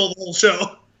not he stole the whole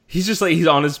show. He's just like, he's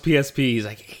on his PSP. He's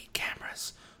like, 8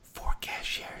 cameras, 4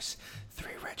 cashiers,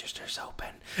 3 registers open.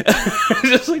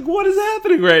 Just like, what is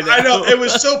happening right now? I know, it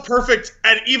was so perfect.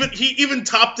 And he even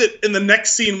topped it in the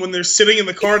next scene when they're sitting in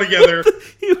the car together.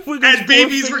 And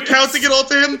babies recounting it all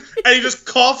to him. And he just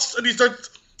coughs and he starts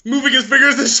moving his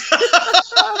fingers and shit.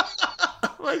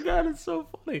 Oh my God, it's so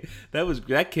funny.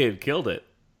 That kid killed it.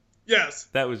 Yes.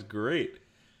 That was great.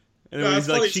 And then he's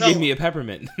like, she gave me a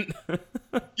peppermint.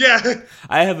 Yeah.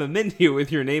 I have a mint here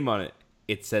with your name on it.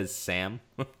 It says Sam.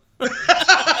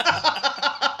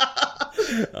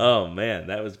 Oh, man,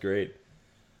 that was great.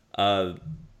 Let's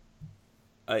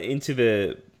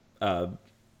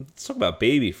talk about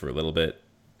Baby for a little bit.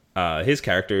 His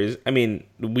character is, I mean,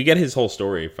 we get his whole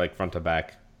story, like, front to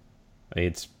back.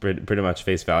 It's pretty much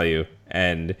face value.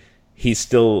 And he's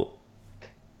still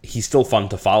fun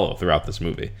to follow throughout this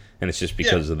movie. And it's just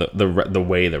because of the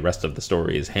way the rest of the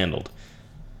story is handled.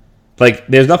 Like,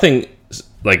 there's nothing,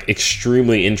 like,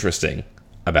 extremely interesting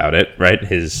about it, right?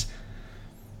 His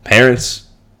parents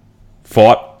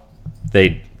fought.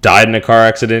 They died in a car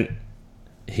accident.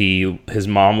 His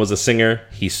mom was a singer.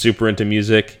 He's super into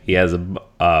music. He has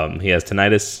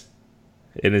tinnitus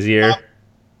in his ear.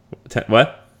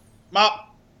 What?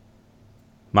 Mop.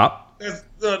 Mop?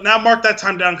 Now mark that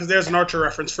time down because there's an Archer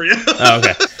reference for you. Oh,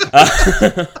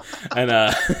 okay.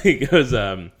 And he goes,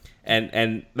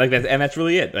 and like that, and that's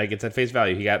really it. Like, it's at face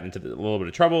value. He got into a little bit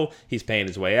of trouble. He's paying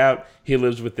his way out. He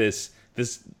lives with this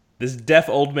deaf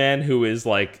old man who is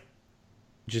like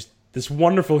just this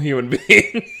wonderful human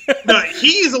being. No,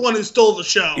 he's the one who stole the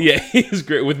show. Yeah, he's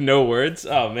great with no words.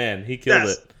 Oh man, he killed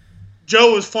it.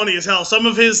 Joe was funny as hell. Some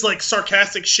of his like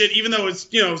sarcastic shit, even though it's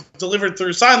delivered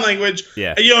through sign language,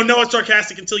 and you don't know it's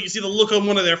sarcastic until you see the look on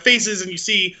one of their faces and you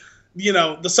see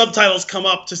the subtitles come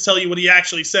up to tell you what he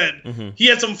actually said. Mm-hmm. He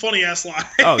had some funny ass lines.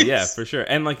 Oh yeah, for sure.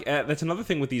 And like that's another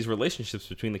thing with these relationships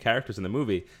between the characters in the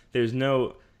movie. They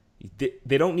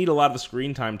don't need a lot of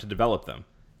screen time to develop them.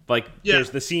 Like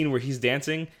there's the scene where he's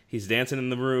dancing in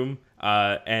the room,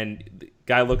 and the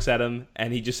guy looks at him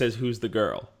and he just says, "Who's the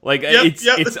girl?" Like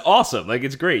it's awesome. Like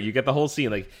it's great. You get the whole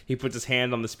scene. Like he puts his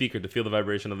hand on the speaker to feel the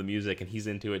vibration of the music, and he's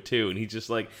into it too. And he's just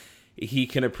like, he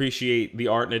can appreciate the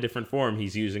art in a different form.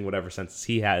 He's using whatever senses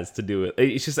he has to do it.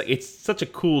 It's just like, it's such a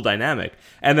cool dynamic.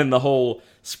 And then the whole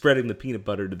spreading the peanut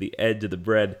butter to the edge of the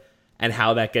bread and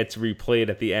how that gets replayed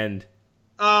at the end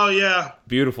Oh yeah.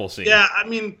 Beautiful scene. Yeah, I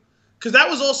mean, because that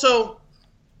was also,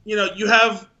 you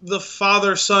have the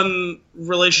father-son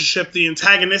relationship, the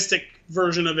antagonistic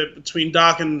version of it between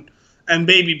Doc and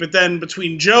Baby, but then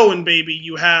between Joe and Baby,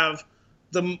 you have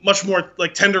the much more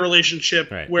like tender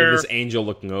relationship Right. where With this angel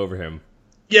looking over him.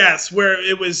 Yes, where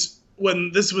it was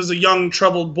when this was a young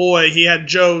troubled boy, he had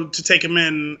Joe to take him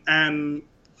in and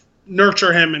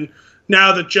nurture him, and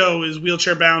now that Joe is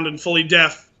wheelchair bound and fully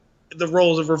deaf, the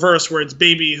roles have reversed where it's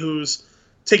Baby who's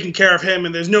taking care of him,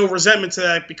 and there's no resentment to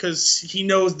that because he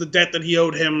knows the debt that he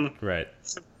owed him Right.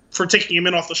 for taking him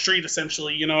in off the street,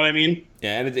 essentially. You know what I mean?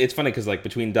 Yeah, and it's funny because like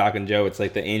between Doc and Joe, it's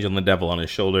like the angel and the devil on his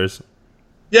shoulders.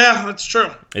 Yeah, that's true.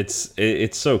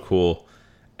 It's so cool,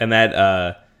 and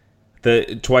that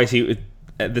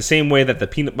the same way that the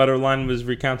peanut butter line was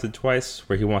recounted twice,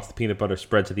 where he wants the peanut butter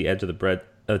spread to the edge of the bread,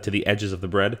 to the edges of the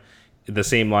bread. The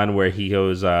same line where he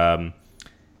goes,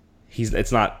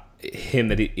 it's not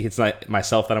him it's not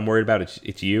myself that I'm worried about.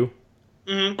 It's you.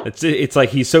 Mm-hmm. It's like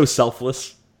he's so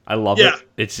selfless. I love it.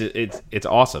 It's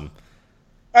awesome.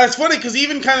 It's funny because he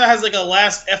even kind of has like a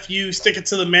last "fu" stick it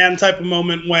to the man type of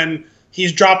moment when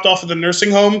he's dropped off at the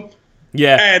nursing home.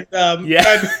 Yeah. And and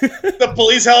the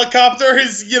police helicopter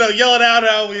is yelling out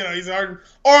how he's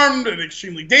armed and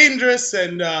extremely dangerous,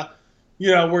 and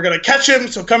we're gonna catch him,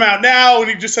 so come out now. And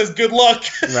he just says good luck.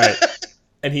 Right.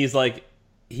 And he's like,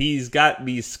 he's got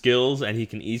these skills and he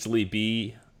can easily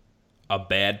be a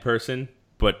bad person,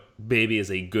 but Baby is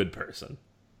a good person.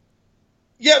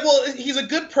 Yeah, well, he's a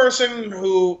good person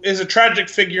who is a tragic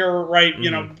figure, right?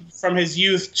 Mm-hmm. From his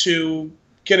youth to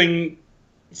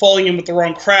falling in with the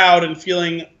wrong crowd and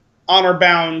feeling honor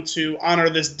bound to honor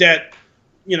this debt,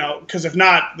 because if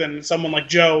not, then someone like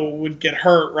Joe would get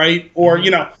hurt, right? Or,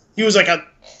 he was like a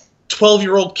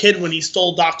 12-year-old kid when he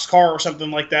stole Doc's car or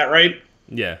something like that, right?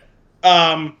 Yeah.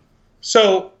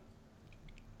 So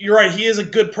you're right. He is a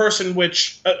good person,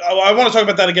 which I want to talk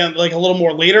about that again, like a little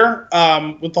more later,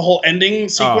 with the whole ending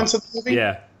sequence of the movie.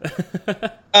 Yeah.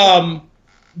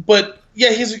 But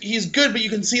yeah, he's good, but you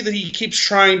can see that he keeps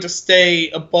trying to stay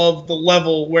above the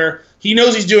level where he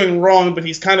knows he's doing wrong, but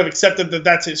he's kind of accepted that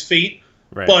that's his fate.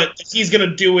 Right. But he's going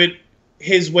to do it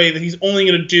his way, that he's only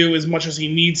going to do as much as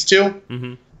he needs to.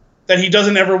 Mm-hmm. That he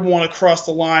doesn't ever want to cross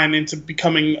the line into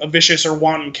becoming a vicious or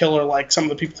wanton killer like some of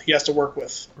the people he has to work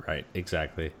with. Right,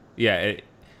 exactly. Yeah,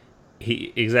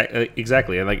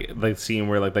 exactly. And like the scene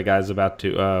where like the guy's about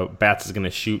to Bats is going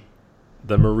to shoot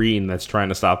the Marine that's trying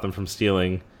to stop them from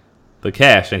stealing the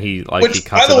cash, and he cuts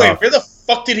it off. By the way, where the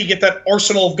fuck did he get that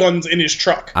arsenal of guns in his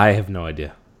truck? I have no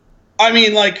idea. I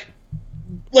mean, like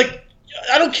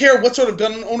I don't care what sort of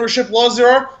gun ownership laws there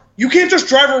are. You can't just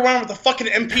drive around with a fucking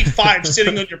MP5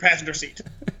 sitting on your passenger seat.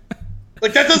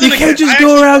 Like, that doesn't exist. You can't just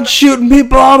go around shooting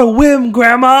people on a whim,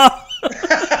 Grandma.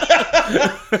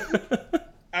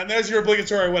 And there's your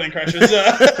obligatory wedding crashes.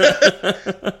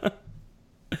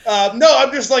 No,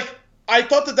 I'm just like, I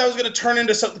thought that was going to turn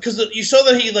into something, because you saw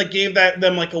that he like gave them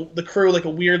the crew like a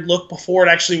weird look before it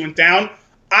actually went down.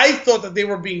 I thought that they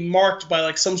were being marked by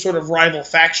like some sort of rival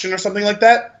faction or something like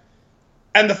that.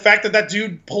 And the fact that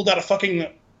dude pulled out a fucking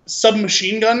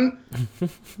submachine gun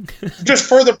just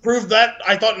further proved that,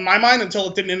 I thought, in my mind, until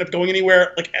it didn't end up going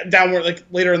anywhere, like downward, like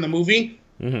later in the movie,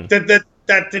 mm-hmm.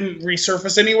 that didn't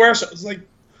resurface anywhere. So it was like, it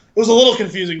was a little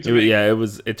confusing to me. Yeah, it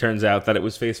was. It turns out that it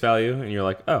was face value, and you're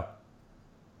like, oh, all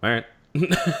right.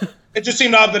 It just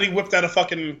seemed odd that he whipped out a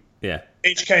fucking HK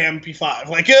MP5.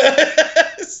 Like,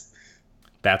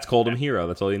 Bats called him hero.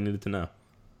 That's all you needed to know.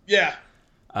 Yeah.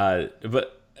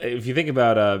 But if you think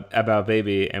about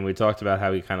Baby, and we talked about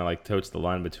how he kind of like totes the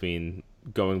line between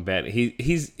going bad.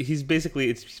 He's basically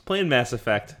he's playing Mass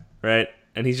Effect, right?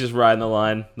 And he's just riding the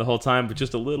line the whole time, but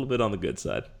just a little bit on the good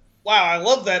side. Wow, I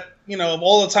love that. Of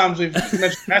all the times we've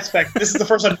mentioned Mass Effect, this is the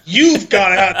first time you've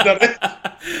gone out of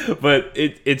it. But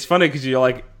it's funny because you're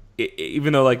like,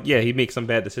 even though like he makes some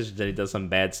bad decisions and he does some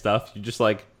bad stuff, you're just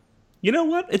like, you know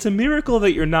what? It's a miracle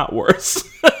that you're not worse.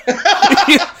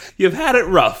 You've had it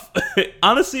rough.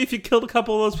 Honestly, if you killed a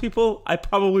couple of those people, I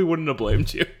probably wouldn't have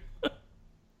blamed you.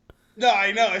 No,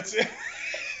 I know.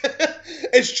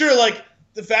 It's true. Like,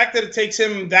 the fact that it takes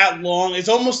him that long, it's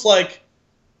almost like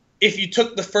if you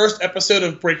took the first episode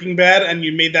of Breaking Bad and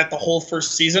you made that the whole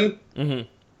first season, mm-hmm.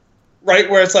 right?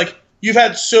 Where it's like, you've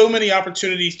had so many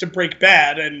opportunities to break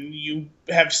bad and you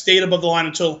have stayed above the line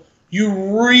until you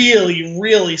really,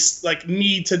 really like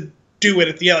need to do it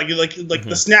at the end. Like mm-hmm.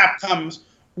 the snap comes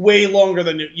way longer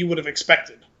than you would have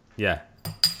expected. Yeah.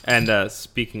 And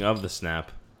speaking of the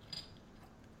snap,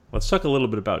 let's talk a little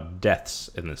bit about deaths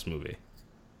in this movie.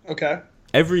 Okay.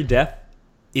 Every death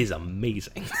is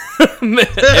amazing.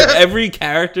 Every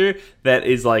character that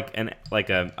is like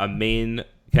a main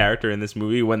character in this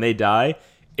movie, when they die,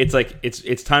 it's like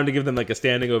it's time to give them like a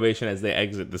standing ovation as they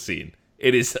exit the scene.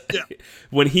 It is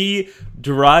when he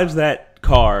drives that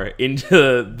car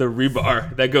into the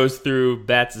rebar that goes through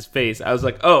Bats' face. I was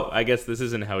like, oh, I guess this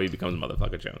isn't how he becomes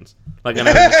Motherfucker Jones. Like, and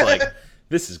I was just like,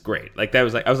 this is great. Like, that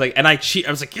was like, I was like,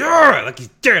 yeah, like he's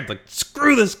dead. Like,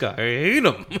 screw this guy. I hate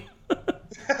him.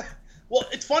 Well,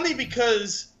 it's funny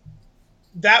because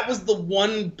that was the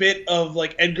one bit of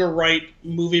like Edgar Wright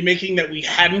movie making that we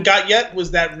hadn't got yet,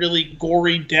 was that really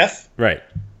gory death. Right.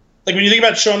 Like when you think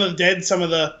about Shaun of the Dead, some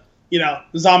of the,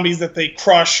 zombies that they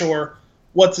crush, or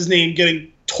what's his name getting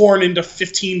torn into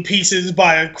 15 pieces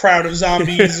by a crowd of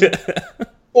zombies.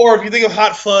 Or if you think of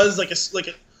Hot Fuzz,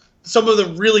 some of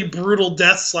the really brutal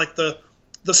deaths, like the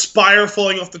spire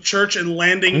falling off the church and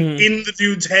landing in the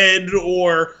dude's head,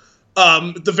 or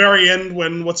at the very end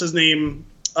when, what's his name,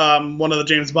 one of the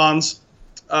James Bonds,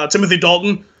 Timothy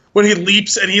Dalton, when he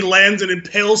leaps and he lands and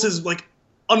impales his, like,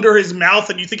 under his mouth,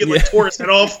 and you think it, like, tore his head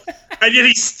off, and yet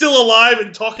he's still alive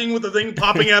and talking with the thing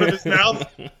popping out of his mouth.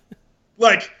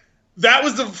 Like, that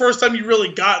was the first time you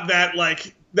really got that,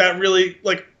 like, that really,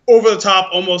 like, over the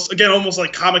top, almost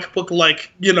like comic book,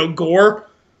 like, gore.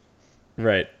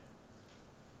 Right.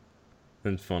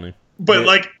 That's funny. But,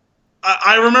 like,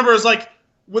 I remember it was like,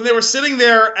 when they were sitting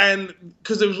there, and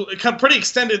because it was kind of pretty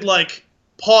extended, like,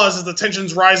 pause as the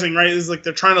tension's rising, right? It's like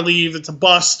they're trying to leave, it's a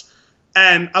bust,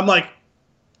 and I'm like,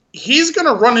 he's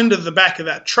gonna run into the back of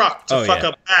that truck to fuck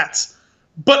up Bats.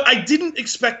 But I didn't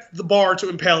expect the bar to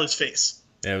impale his face.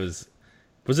 Yeah, was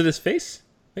it his face?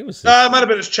 I think it was. It might have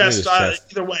been his chest.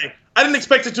 Either way, I didn't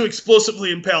expect it to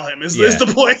explosively impale him. Is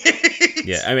the point?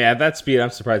 Yeah, I mean, at that speed, I'm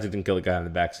surprised it didn't kill the guy in the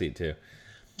back seat too.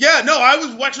 Yeah, no, I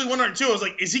was actually wondering too. I was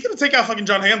like, is he going to take out fucking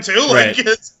John Hamm too? Right.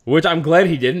 Like, which I'm glad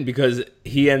he didn't, because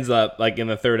he ends up, like, in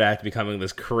the third act becoming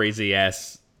this crazy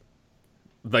ass,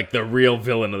 like, the real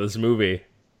villain of this movie.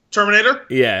 Terminator?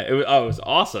 Yeah, it was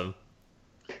awesome.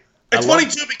 It's funny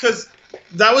too, because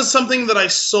that was something that I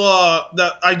saw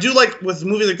that I do like with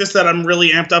movies like this that I'm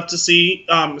really amped up to see,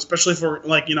 especially for,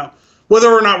 like,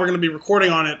 whether or not we're going to be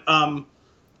recording on it.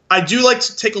 I do like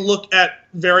to take a look at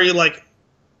very like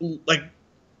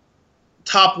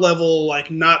top level,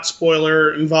 like, not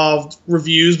spoiler involved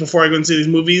reviews before I go and see these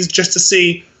movies, just to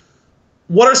see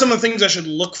what are some of the things I should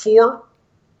look for,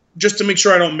 just to make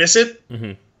sure I don't miss it.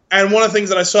 Mm-hmm. And one of the things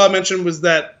that I saw mentioned was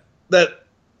that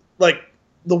like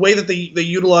the way that they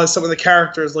utilized some of the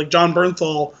characters, like John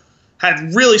Bernthal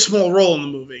had really small role in the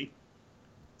movie,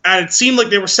 and it seemed like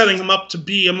they were setting him up to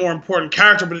be a more important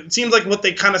character, but it seems like what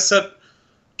they kind of set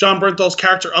John Bernthal's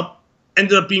character up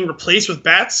ended up being replaced with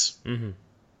Bats. Mm-hmm.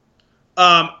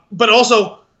 But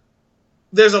also,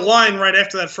 there's a line right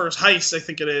after that first heist, I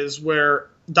think it is, where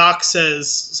Doc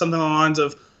says something along the lines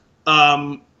of,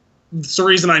 it's the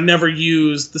reason I never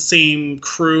use the same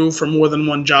crew for more than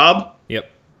one job. Yep.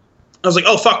 I was like,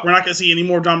 oh, fuck, we're not going to see any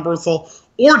more John Bernthal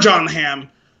or John Hamm.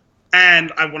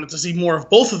 And I wanted to see more of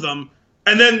both of them.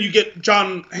 And then you get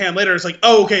John Hamm later. It's like,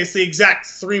 oh, okay, it's the exact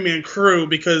three-man crew,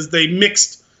 because they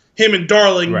mixed him and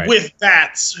Darling with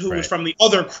Bats, who was from the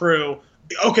other crew.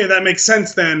 Okay, that makes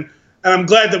sense then. And I'm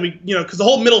glad that we, because the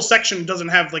whole middle section doesn't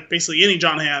have, like, basically any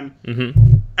John Hamm.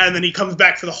 Mm-hmm. And then he comes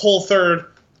back for the whole third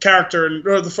character,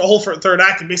 or the whole third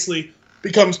act, and basically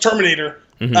becomes Terminator.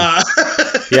 Mm-hmm.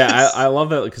 Yeah, I love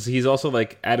that, because he's also,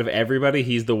 like, out of everybody,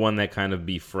 he's the one that kind of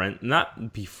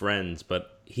not befriends,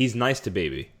 but he's nice to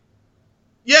Baby.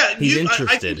 Yeah, he's interested.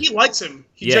 I think he likes him.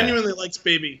 He genuinely likes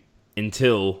Baby.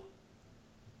 Until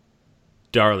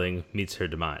Darling meets her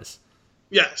demise.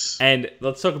 Yes. And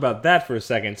let's talk about that for a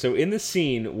second. So in the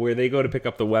scene where they go to pick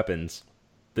up the weapons,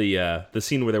 the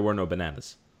scene where there were no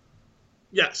bananas.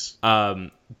 Yes.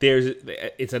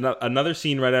 It's another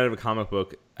scene right out of a comic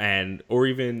book, or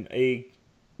even a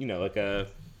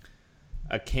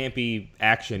campy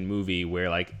action movie where,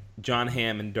 like, John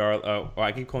Hamm and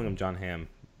I keep calling him John Hamm.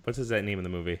 What's his name in the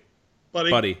movie?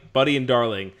 Buddy and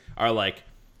Darling are like,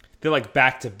 they're like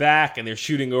back to back, and they're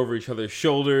shooting over each other's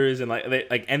shoulders, and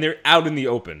and they're out in the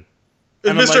open.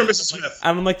 And Mr. and Mrs. Smith.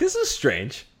 And I'm like, this is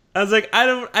strange. I was like,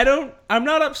 I'm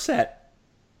not upset,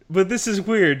 but this is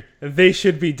weird. They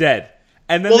should be dead.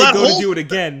 And then they go to do it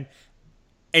again,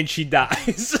 and she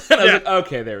dies. And I was like,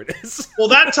 okay, there it is. Well,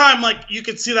 that time, like, you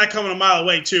could see that coming a mile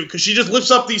away too, because she just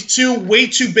lifts up these two way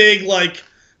too big, like,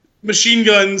 machine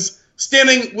guns,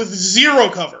 standing with zero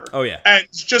cover. Oh, yeah. And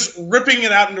just ripping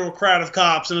it out into a crowd of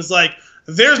cops. And it's like,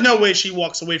 there's no way she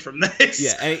walks away from this.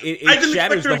 Yeah, and it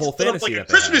shatters the whole fantasy. Like a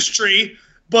Christmas tree,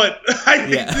 but I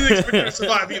didn't expect her to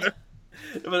survive either.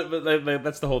 but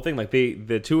that's the whole thing. Like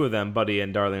the two of them, Buddy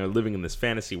and Darling, are living in this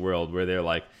fantasy world where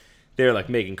they're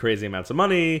making crazy amounts of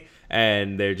money,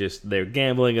 and they're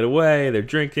gambling it away, they're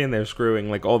drinking, they're screwing,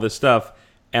 like all this stuff,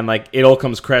 and like it all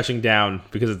comes crashing down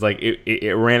because it's like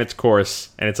it ran its course,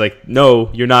 and it's like,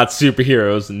 no, you're not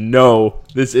superheroes. No,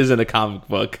 this isn't a comic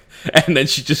book. And then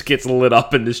she just gets lit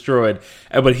up and destroyed.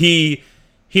 But he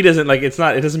doesn't, like, it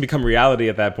doesn't become reality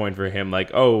at that point for him. Like,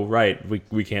 oh, right,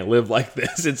 we can't live like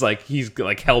this. It's like he's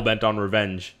like hell-bent on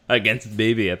revenge against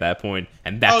Baby at that point,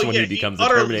 and that's when he becomes the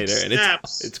Terminator. And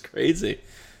it's crazy.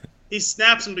 He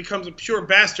snaps and becomes a pure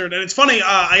bastard. And it's funny,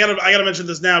 I gotta mention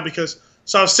this now because,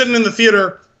 so I was sitting in the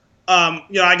theater,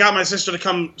 I got my sister to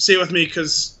come see it with me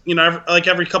because,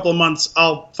 every couple of months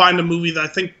I'll find a movie that I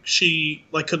think she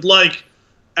could like.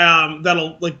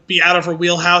 That'll be out of her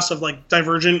wheelhouse of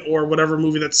Divergent or whatever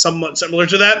movie that's somewhat similar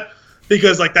to that,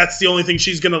 because that's the only thing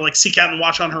she's gonna seek out and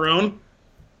watch on her own.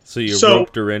 So you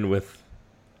roped her in with.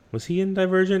 Was he in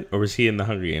Divergent or was he in The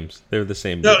Hunger Games? They're the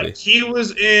same movie. No, he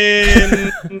was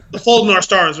in The Fault in Our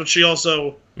Stars, which she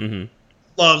also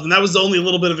loved, and that was the only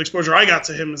little bit of exposure I got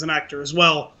to him as an actor as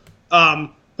well.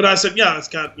 But I said, yeah, it's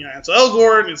got Ansel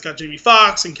Elgort, and it's got Jamie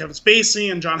Foxx and Kevin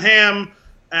Spacey and John Hamm.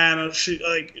 And she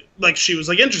she was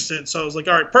interested, so I was like,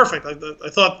 all right, perfect. I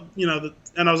thought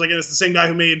and I was like, it's the same guy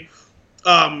who made,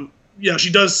 she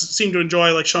does seem to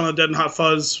enjoy Shaun of the Dead and Hot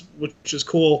Fuzz, which is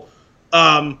cool.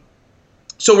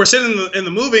 So we're sitting in the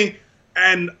movie,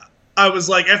 and I was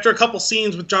like, after a couple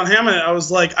scenes with John Hamm, I was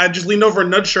like, I just leaned over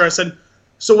and nudged her. I said,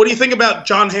 so what do you think about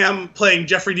John Hamm playing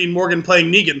Jeffrey Dean Morgan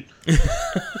playing Negan?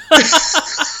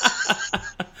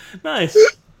 Nice.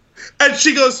 And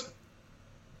she goes,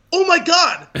 oh my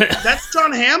God, that's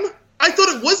John Hamm? I thought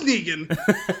it was Negan.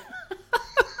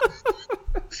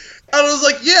 And I was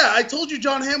like, yeah, I told you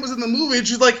John Hamm was in the movie. And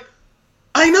she's like,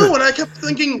 I know. And I kept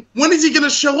thinking, when is he going to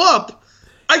show up?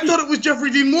 I thought it was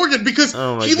Jeffrey Dean Morgan because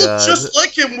he looked just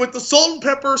like him with the salt and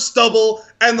pepper stubble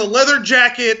and the leather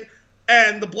jacket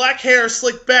and the black hair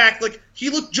slicked back. He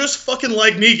looked just fucking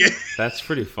like Negan. That's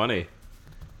pretty funny.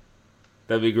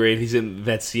 That'd be great. He's in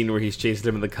that scene where he's chasing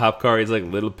him in the cop car. He's like,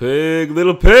 little pig,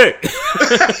 little pig.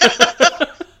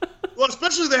 Well,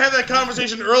 especially they had that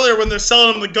conversation earlier when they're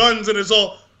selling him the guns and it's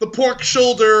all the pork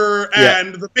shoulder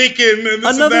and the bacon and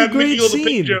this Another and that. Great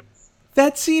scene.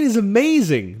 That scene is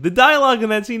amazing. The dialogue in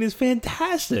that scene is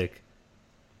fantastic.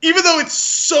 Even though it's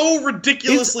so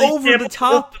ridiculously over the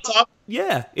top.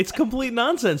 Yeah, it's complete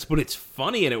nonsense, but it's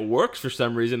funny and it works for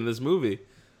some reason in this movie.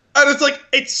 And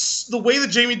it's the way that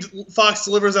Jamie Foxx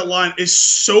delivers that line is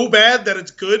so bad that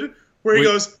it's good. Where he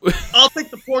goes, I'll take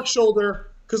the pork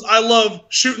shoulder because I love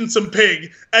shooting some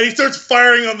pig. And he starts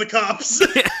firing on the cops.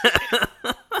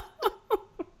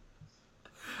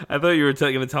 I thought you were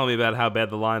going to tell me about how bad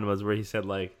the line was where he said,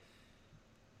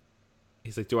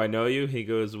 he's like, do I know you? He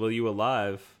goes, well, you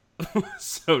alive?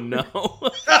 So no.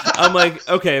 I'm like,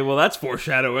 okay, well, that's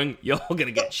foreshadowing. Y'all gonna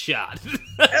get shot.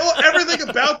 Everything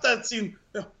about that scene.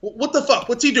 What the fuck?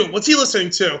 What's he doing? What's he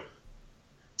listening to?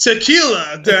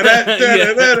 Tequila.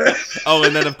 Oh,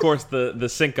 and then of course the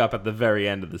sync up at the very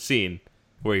end of the scene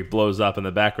where he blows up in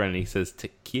the background and he says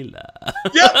tequila.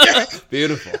 Yeah.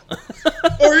 Beautiful.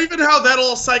 Or even how that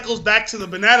all cycles back to the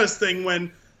bananas thing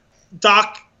when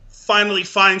Doc finally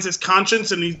finds his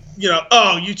conscience and he,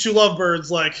 oh, you two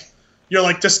lovebirds,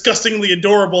 you're disgustingly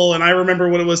adorable, and I remember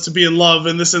what it was to be in love,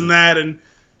 and this and that, and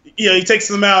he takes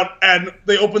them out, and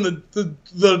they open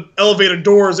the elevator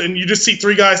doors, and you just see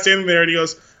three guys standing there, and he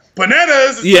goes,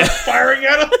 bananas, and starts firing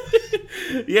at them.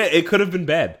 Yeah, it could have been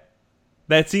bad.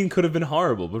 That scene could have been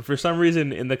horrible, but for some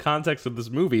reason, in the context of this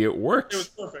movie, it works. It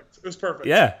was perfect.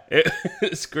 Yeah,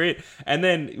 it's great. And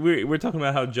then we're talking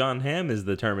about how John Hamm is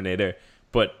the Terminator,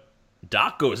 but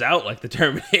Doc goes out like the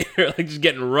Terminator, just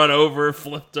getting run over,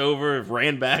 flipped over,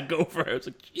 ran back over. I was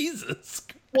like, Jesus.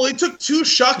 Well, he took 2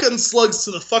 shotgun slugs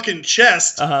to the fucking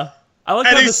chest. I like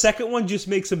how the second one just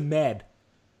makes him mad.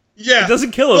 Yeah. It doesn't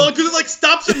kill him. Well, because it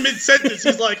stops in mid-sentence.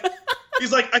 He's like,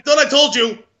 I thought I told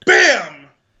you. Bam!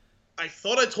 I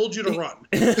thought I told you to run.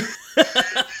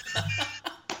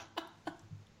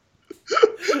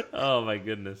 Oh my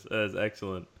goodness. That is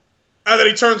excellent. And then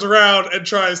he turns around and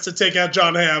tries to take out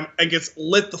John Hamm and gets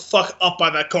lit the fuck up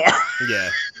by that car. Yeah.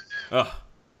 Oh,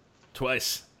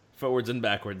 twice. Forwards and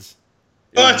backwards.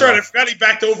 Oh, that's right. I forgot he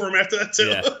backed over him after that, too.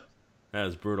 Yeah. That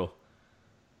was brutal.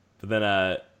 But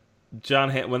then John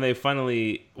Hamm,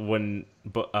 when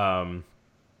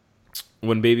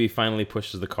Baby finally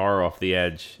pushes the car off the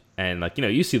edge and,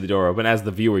 you see the door open, as the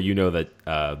viewer, you know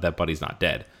that Buddy's not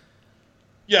dead.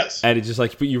 Yes. And it's just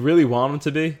but you really want him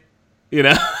to be? You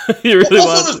know, he really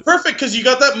also, was. it was perfect because you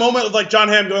got that moment of like John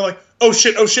Hamm going like, "Oh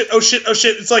shit, oh shit, oh shit, oh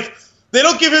shit." It's like they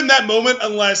don't give him that moment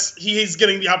unless he's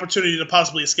getting the opportunity to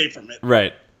possibly escape from it.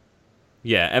 Right.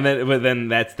 Yeah, and then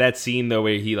that's that scene though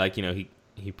where he like he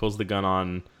pulls the gun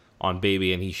on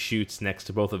Baby and he shoots next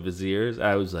to both of his ears.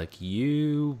 I was like,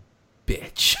 you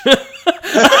bitch.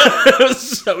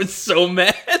 I was so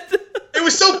mad. It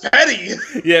was so petty.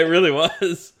 Yeah, it really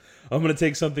was. I'm gonna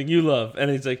take something you love, and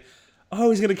he's like, oh,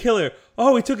 he's gonna kill her.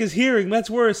 Oh, he took his hearing. That's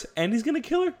worse. And he's gonna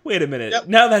kill her. Wait a minute. Yep.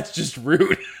 Now that's just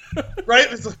rude.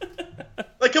 Right? It's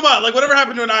like, come on. Like, whatever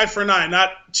happened to an eye for an eye,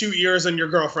 not 2 ears and your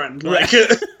girlfriend. Like,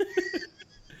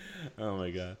 oh my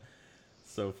god,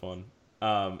 so fun.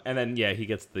 And then yeah, he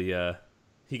gets the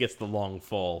long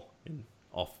fall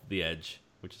off the edge,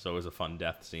 which is always a fun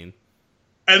death scene.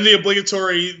 And the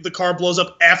obligatory, the car blows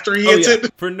up after he hits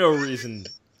it. For no reason.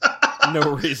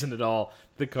 No reason at all.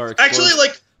 The car explodes. Actually,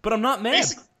 like... But I'm not mad.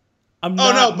 I'm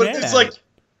not mad it's like...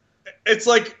 It's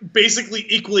like basically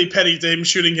equally petty to him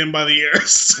shooting him by the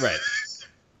ears. Right.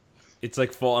 It's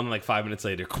like full on like 5 minutes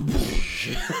later.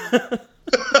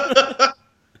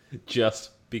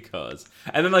 Just because.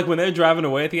 And then like when they're driving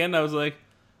away at the end, I was like,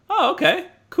 oh, okay,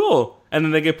 cool. And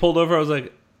then they get pulled over, I was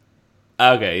like,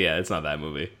 okay, yeah, it's not that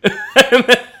movie.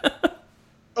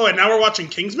 Oh, and now we're watching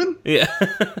Kingsman? Yeah.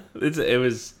 It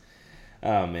was,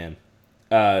 oh man.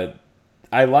 I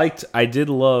did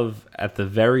love at the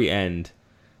very end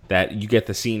that you get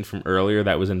the scene from earlier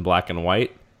that was in black and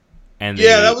white. And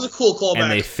that was a cool callback.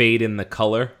 And they fade in the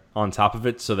color on top of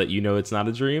it so that you know it's not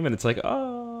a dream. And it's like,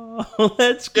 oh,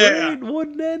 that's great. Yeah. What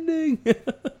an ending.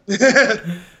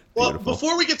 Well,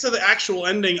 before we get to the actual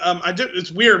ending,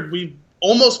 it's weird. We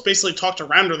almost basically talked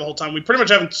around her the whole time. We pretty much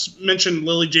haven't mentioned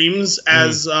Lily James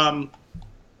as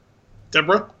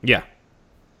Deborah. Yeah.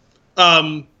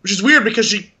 Which is weird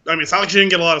because it's not like she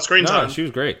didn't get a lot of screen time. No, she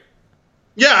was great.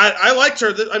 Yeah, I liked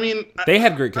her. They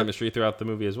had great chemistry throughout the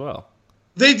movie as well.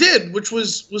 They did, which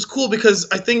was cool because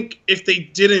I think if they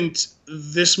didn't,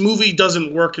 this movie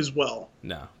doesn't work as well.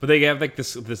 No, but they have like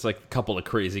this like couple of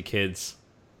crazy kids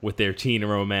with their teen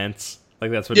romance.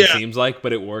 Like that's what it seems like,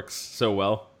 but it works so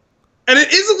well. And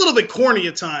it is a little bit corny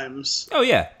at times. Oh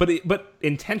yeah, but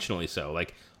intentionally so.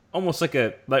 Like almost like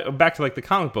back to like the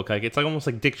comic book. Like it's like almost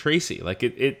like Dick Tracy. Like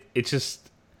it's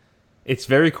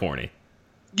very corny.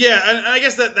 Yeah, and I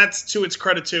guess that's to its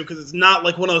credit too, because it's not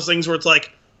like one of those things where it's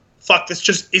like, fuck, this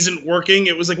just isn't working.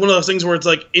 It was like one of those things where it's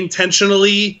like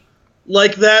intentionally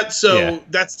like that. So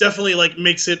that's definitely like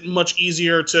makes it much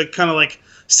easier to kind of like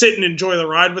sit and enjoy the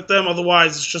ride with them.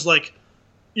 Otherwise, it's just like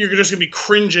you're just gonna be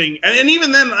cringing. And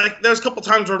even then, like there's a couple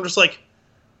times where I'm just like,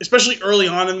 especially early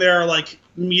on in their like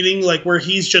meeting, like where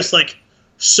he's just like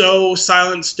so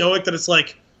silent, stoic that it's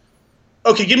like,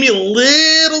 okay, give me a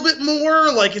little bit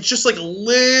more. Like it's just like a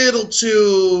little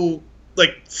too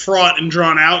like fraught and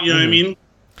drawn out. You know what I mean?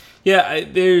 Yeah,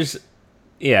 there's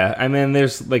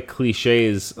like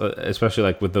cliches, especially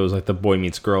like with those like the boy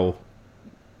meets girl,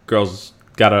 girl's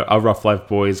got a rough life,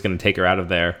 boy is gonna take her out of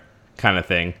there kind of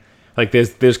thing. Like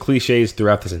there's cliches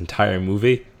throughout this entire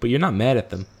movie, but you're not mad at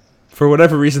them for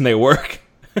whatever reason they work.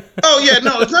 Oh yeah,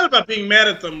 no, it's not about being mad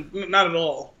at them, not at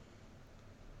all.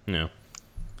 No,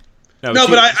 but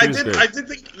I did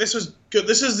think this was good.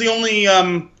 This is the only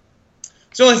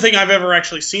thing I've ever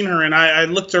actually seen her in. I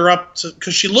looked her up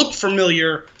because she looked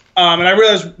familiar, and I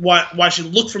realized why she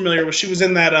looked familiar was she was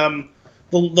in that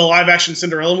the live action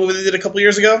Cinderella movie they did a couple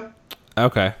years ago.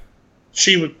 Okay.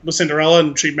 She was Cinderella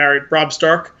and she married Rob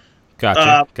Stark.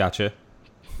 Gotcha.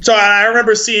 So I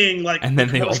remember seeing like, and then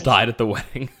they all died at the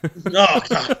wedding. Oh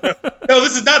god, no,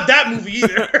 this is not that movie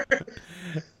either.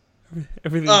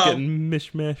 Everything's getting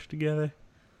mishmashed together.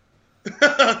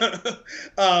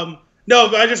 No,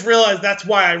 but I just realized that's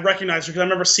why I recognized her, because I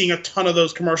remember seeing a ton of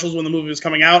those commercials when the movie was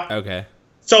coming out. Okay.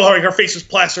 So her face was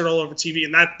plastered all over TV,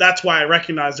 and that's why I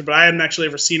recognized her, but I hadn't actually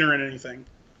ever seen her in anything.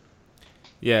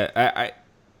 Yeah,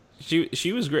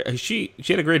 she was great. She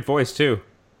had a great voice too,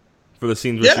 for the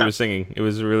scenes where she was singing. It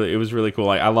was really cool.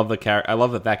 Like I love I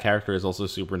love that character is also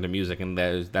super into music, and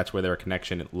that's where their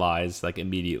connection lies, like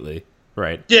immediately.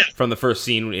 Right. Yeah. From the first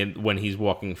scene when he's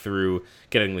walking through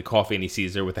getting the coffee and he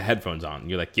sees her with the headphones on,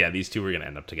 you're like, yeah, these two are gonna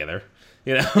end up together.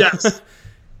 You know. Yes.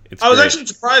 I was actually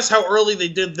surprised how early they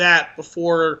did that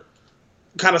before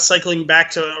kind of cycling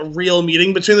back to a real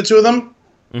meeting between the two of them.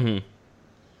 Mm-hmm.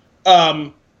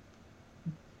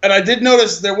 And I did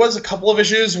notice there was a couple of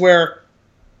issues where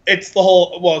it's the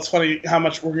whole. Well, it's funny how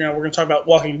much we're gonna talk about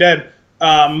Walking Dead,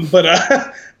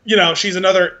 but she's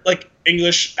another like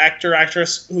English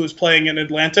actress who's playing an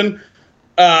Atlantan.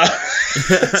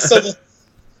 So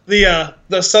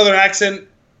the southern accent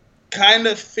kind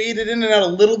of faded in and out a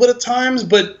little bit at times,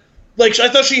 but like I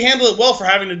thought she handled it well for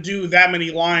having to do that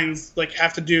many lines, like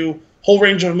have to do whole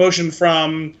range of emotion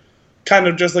from kind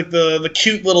of just like the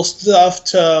cute little stuff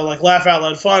to like laugh out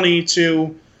loud funny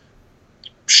to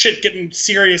shit getting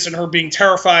serious and her being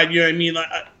terrified. You know what I mean? Like,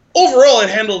 overall,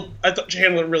 I thought she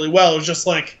handled it really well. It was just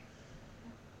like,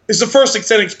 it's the first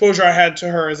extended exposure I had to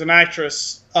her as an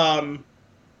actress. Overall,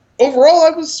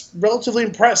 I was relatively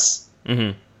impressed.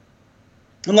 Mm-hmm.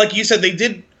 And like you said, they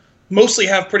did mostly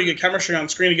have pretty good chemistry on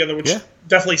screen together, which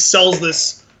definitely sells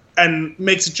this and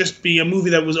makes it just be a movie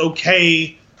that was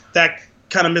okay, that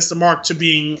kind of missed the mark to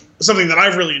being something that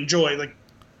I've really enjoyed. Like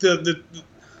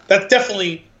that's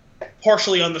definitely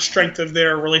partially on the strength of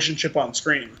their relationship on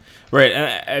screen. Right.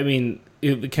 And I mean,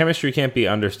 the chemistry can't be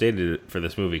understated for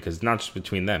this movie because it's not just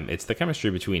between them. It's the chemistry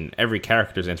between every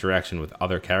character's interaction with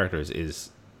other characters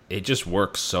it just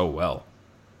works so well.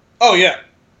 Oh, yeah.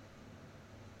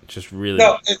 It's just really...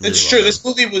 No, really it's true. This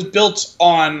movie was built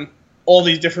on all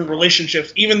these different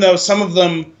relationships, even though some of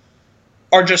them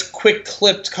are just quick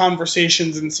clipped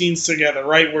conversations and scenes together,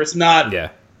 right? Where it's not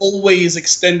always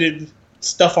extended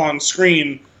stuff on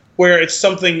screen, where it's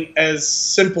something as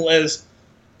simple as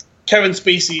Kevin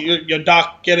Spacey,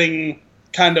 Doc getting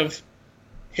kind of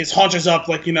his haunches up,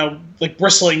 like, like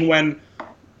bristling when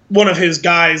one of his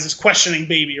guys is questioning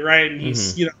Baby, right? And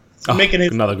he's, making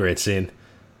his... Another great scene.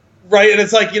 Right, and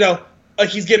it's like, like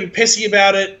he's getting pissy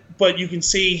about it, but you can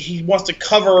see he wants to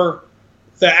cover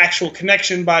the actual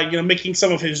connection by, making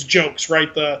some of his jokes,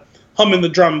 right? The humming the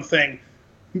drum thing.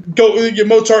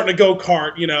 Mozart in a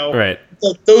go-kart, Right.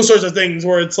 Like those sorts of things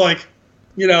where it's like,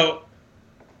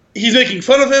 he's making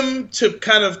fun of him to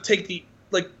kind of take the,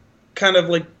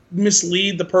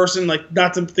 mislead the person, like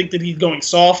not to think that he's going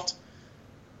soft,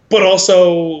 but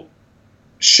also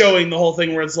showing the whole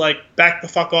thing where it's like, back the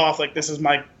fuck off, like this is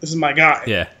my guy.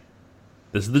 Yeah.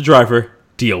 This is the driver.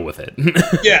 Deal with it.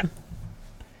 Yeah.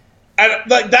 And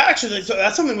like that actually,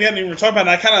 that's something we hadn't even talked about, and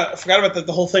I kind of forgot about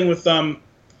the whole thing with him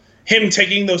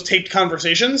taking those taped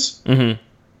conversations.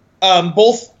 Mm-hmm.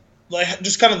 Both like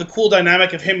just kind of the cool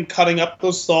dynamic of him cutting up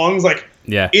those songs. Like,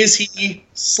 is he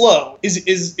slow? Is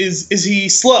he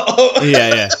slow?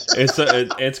 Yeah.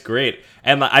 It's great,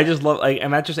 and I just love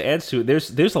and that just adds to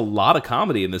it. There's a lot of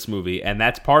comedy in this movie, and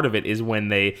that's part of it. Is when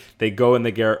they go and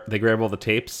they grab all the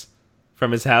tapes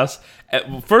from his house.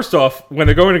 First off, when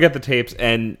they're going to get the tapes,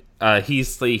 and he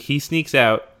sneaks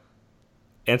out.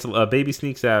 Baby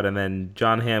sneaks out, and then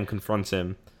John Hamm confronts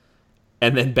him.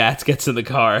 And then Bats gets in the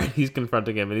car, and he's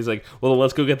confronting him, and he's like, well,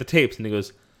 let's go get the tapes. And he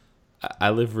goes,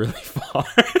 I live really far.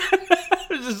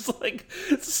 It's just like,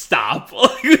 stop.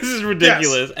 Like, this is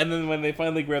ridiculous. Yes. And then when they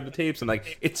finally grab the tapes, and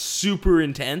like, it's super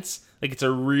intense. Like, it's a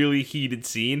really heated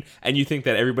scene, and you think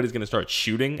that everybody's going to start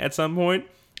shooting at some point.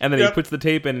 And then he puts the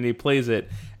tape in, and he plays it.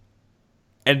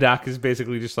 And Doc is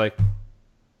basically just like,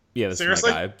 yeah, this is my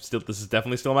guy. This is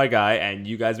definitely still my guy, and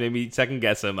you guys made me second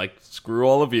guess him. Like, screw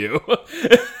all of you. But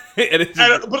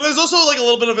there's also like a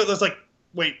little bit of it that's like,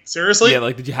 wait, seriously? Yeah,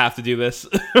 like, did you have to do this?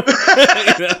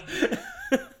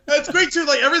 It's great too.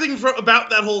 Like everything about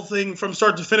that whole thing from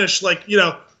start to finish. Like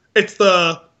it's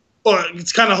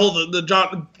kind of the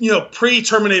John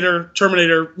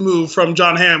pre-Terminator move from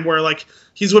John Hamm where like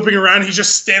he's whipping around, he's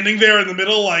just standing there in the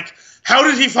middle, like how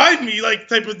did he find me, like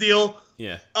type of deal.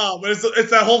 Yeah. But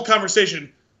it's that whole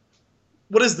conversation.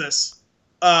 What is this?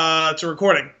 It's a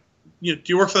recording. Do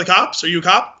you work for the cops? Are you a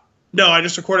cop? No, I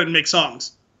just recorded and make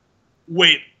songs.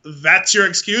 Wait, that's your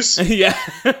excuse? Yeah.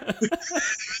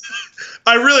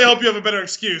 I really hope you have a better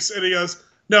excuse. And he goes,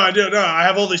 no, I do. No, I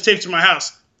have all these tapes in my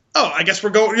house. Oh, I guess we're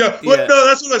going. Yeah. No,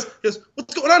 that's what it was. He goes,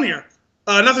 what's going on here?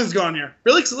 Nothing's going on here.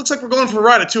 Really? 'Cause it looks like we're going for a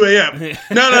ride at 2 a.m.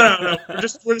 No. We're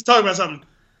just talking about something.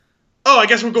 Oh, I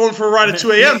guess we're going for a ride at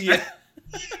 2 a.m. Yeah.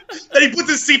 And he puts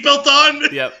his seatbelt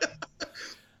on. Yep.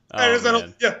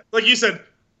 Like you said,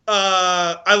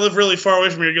 I live really far away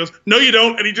from here. He goes, no, you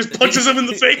don't. And he just punches him in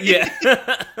the face. Yeah.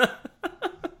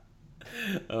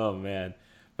 Oh, man.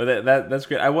 But that's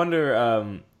great. I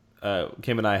wonder,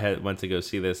 Kim and I went to go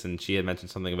see this, and she had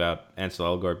mentioned something about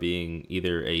Ansel Elgort being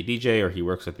either a DJ or he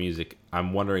works with music.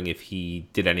 I'm wondering if he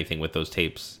did anything with those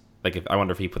tapes. Like, I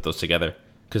wonder if he put those together,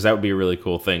 because that would be a really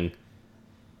cool thing.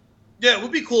 Yeah, it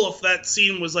would be cool if that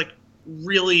scene was, like,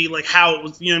 really, like, how it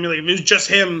was, you know what I mean? Like, if it was just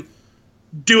him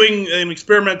doing and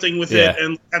experimenting with it,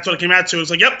 and that's what it came out to. It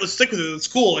was like, yep, let's stick with it. It's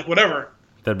cool, like, whatever.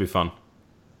 That'd be fun.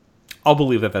 I'll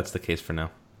believe that that's the case for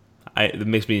now. It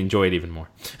makes me enjoy it even more.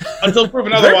 Until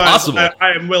proven otherwise,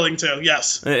 I am willing to,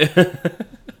 yes.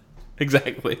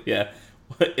 Exactly, yeah.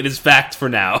 It is fact for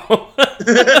now.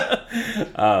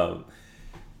 Oh,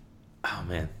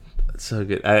 man. So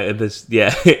good.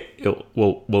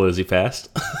 Well, is he fast?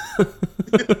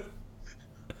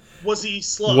 Was he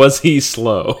slow? Was he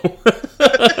slow?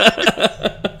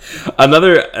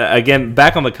 Another, again,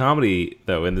 back on the comedy,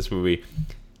 though, in this movie,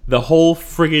 the whole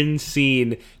friggin'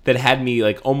 scene that had me,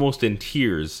 like, almost in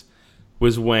tears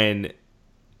was when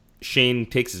Shane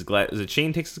takes his glasses. Is it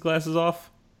Shane takes his glasses off?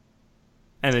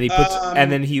 And then he puts,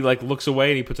 and then he, like, looks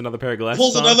away and he puts another pair of glasses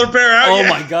pulls on. another pair out. Oh,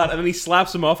 my God. And then he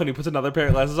slaps him off and he puts another pair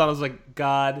of glasses on. I was like,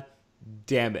 God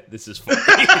damn it, this is funny.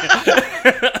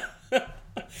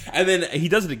 And then he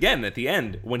does it again at the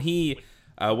end when he's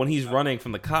running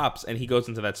from the cops and he goes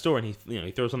into that store and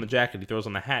he throws on the jacket, he throws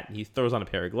on the hat, and he throws on a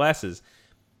pair of glasses.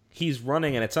 He's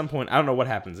running and at some point, I don't know what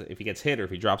happens, if he gets hit or if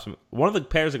he drops them. One of the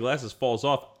pairs of glasses falls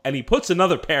off and he puts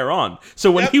another pair on. So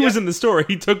when he was in the store,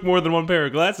 he took more than one pair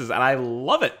of glasses, and I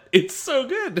love it. It's so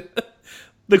good.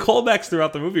 The callbacks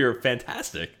throughout the movie are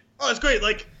fantastic. Oh, it's great.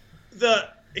 Like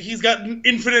he's got an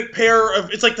infinite pair of.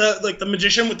 It's like the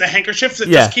magician with the handkerchiefs that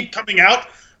just keep coming out,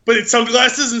 but it's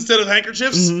sunglasses instead of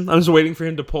handkerchiefs. Mm-hmm. I was waiting for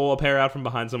him to pull a pair out from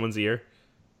behind someone's ear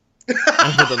and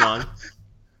put them on.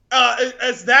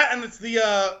 It's that, and it's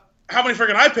the how many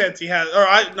freaking iPads he has, or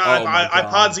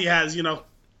iPods he has.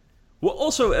 Well,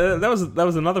 also that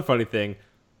was another funny thing.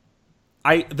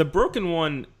 The broken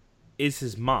one is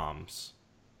his mom's.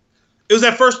 It was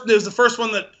the first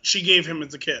one that she gave him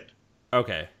as a kid.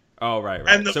 Okay. Oh, right.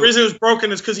 And the reason it was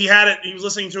broken is because he was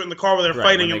listening to it in the car while they were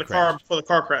fighting in the car before the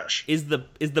car crash. Is the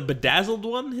bedazzled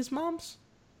one his mom's?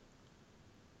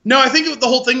 No, I think the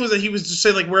whole thing was that he was just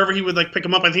say like wherever he would like pick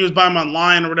him up. I think he was buying them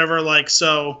online or whatever. Like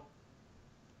so.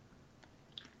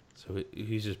 So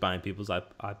he's just buying people's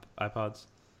iPods.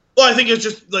 Well, I think it's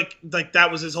just like that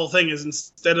was his whole thing. Is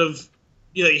instead of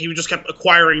he just kept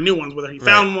acquiring new ones, whether he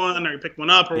found one or he picked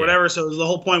one up or whatever. So the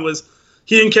whole point was.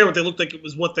 He didn't care what they looked like; it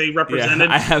was what they represented.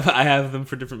 Yeah, I have them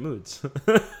for different moods.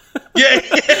 Yeah.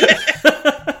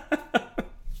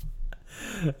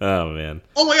 Oh man.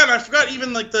 Oh my god! I forgot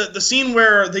even like the scene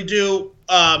where they do,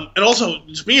 and also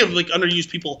speaking of like underused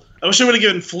people, I wish they would have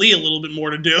given Flea a little bit more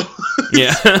to do.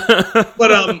 Yeah.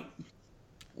 But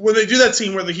when they do that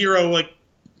scene where the hero like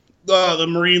the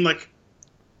Marine like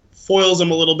foils him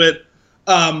a little bit,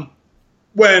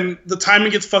 when the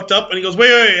timing gets fucked up and he goes,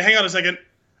 wait, hang on a second.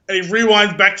 And he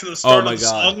rewinds back to the start of the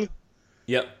song.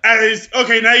 Yep. And he's,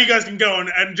 okay, now you guys can go.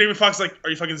 And Jamie Foxx is like, are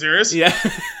you fucking serious? Yeah.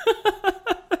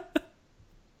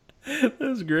 That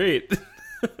was great.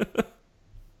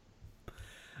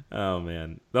 Oh,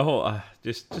 man. The whole...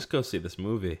 just go see this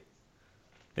movie.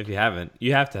 If you haven't.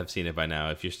 You have to have seen it by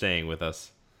now if you're staying with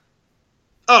us.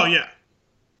 Oh, yeah.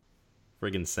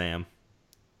 Friggin' Sam.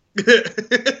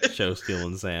 Show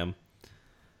stealing Sam.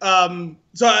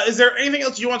 So is there anything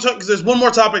else you want to talk? Because there's one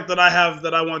more topic that I have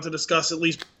that I want to discuss at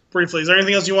least briefly. Is there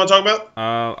anything else you want to talk about?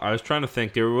 I was trying to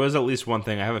think. There was at least one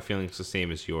thing. I have a feeling it's the same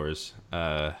as yours.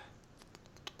 I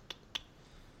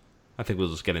think we'll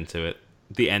just get into it.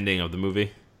 The ending of the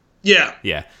movie. Yeah.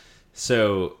 Yeah.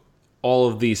 So all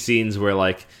of these scenes where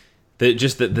like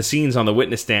the scenes on the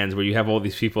witness stands where you have all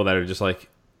these people that are just like,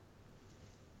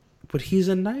 but he's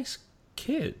a nice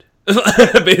kid.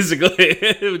 Basically,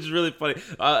 which is really funny.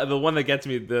 The one that gets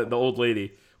me, the old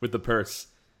lady with the purse,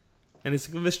 and it's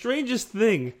the strangest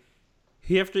thing.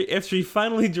 After he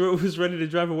finally was ready to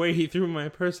drive away, he threw my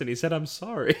purse and he said, "I'm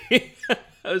sorry."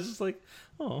 I was just like,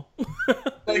 "Oh."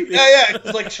 Like yeah,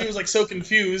 like she was like so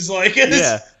confused, like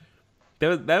yeah.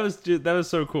 That was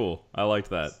so cool. I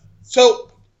liked that.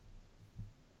 So,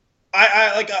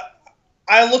 I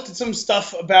looked at some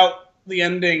stuff about the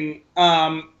ending,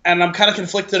 and I'm kind of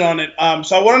conflicted on it.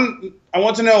 So I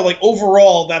want to know, like,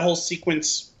 overall, that whole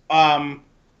sequence, the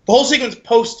whole sequence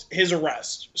post his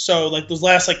arrest. So, like, those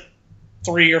last, like,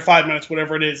 3 or 5 minutes,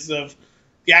 whatever it is, of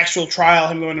the actual trial,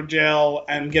 him going to jail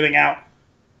and getting out.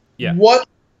 Yeah. What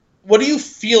do you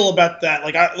feel about that?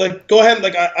 Go ahead.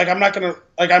 I'm not gonna,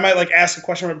 I might, ask a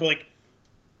question, but,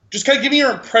 just kind of give me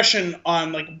your impression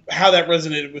on, how that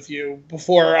resonated with you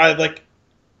before I,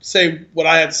 say what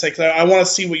I had to say, because I want to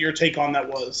see what your take on that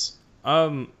was. I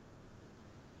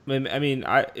mean,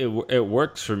 it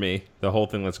works for me. The whole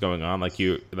thing that's going on,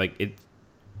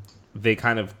 they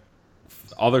kind of,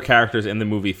 other characters in the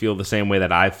movie feel the same way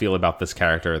that I feel about this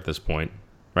character at this point,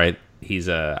 right?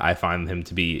 I find him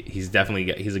to be, he's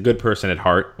a good person at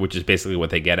heart, which is basically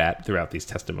what they get at throughout these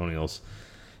testimonials.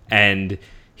 And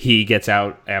he gets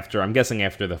out I'm guessing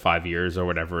after the 5 years or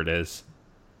whatever it is.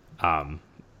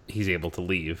 He's able to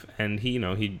leave, and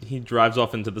he drives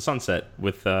off into the sunset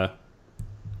with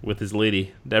his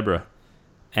lady Deborah,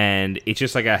 and it's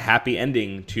just like a happy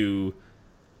ending to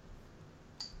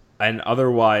an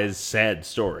otherwise sad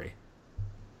story.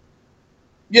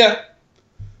 Yeah,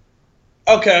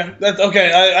 Okay, that's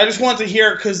okay. I just wanted to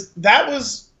hear because that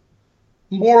was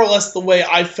more or less the way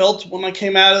I felt when I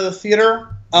came out of the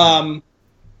theater.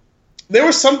 There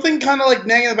was something kind of like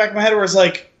nagging in the back of my head where it's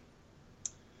like,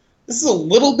 this is a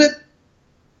little bit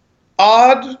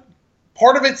odd.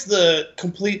 Part of it's the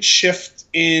complete shift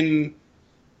in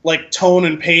like tone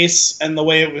and pace and the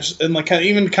way it was, and like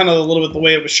even kind of a little bit the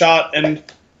way it was shot. And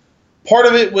part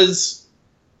of it was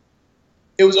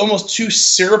almost too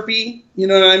syrupy. You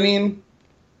know what I mean?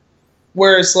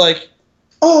 Where it's like,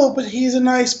 oh, but he's a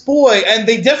nice boy, and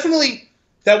they definitely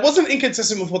that wasn't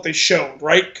inconsistent with what they showed,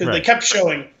 right? Because they kept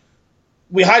showing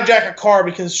we hijack a car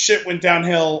because shit went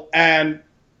downhill, and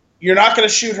you're not going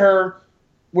to shoot her.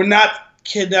 We're not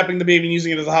kidnapping the baby and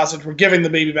using it as a hostage. We're giving the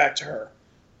baby back to her.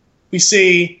 We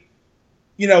see,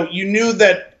 you knew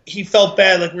that he felt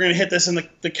bad, like we're going to hit this, and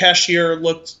the cashier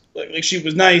looked like she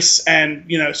was nice, and,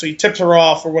 so he tips her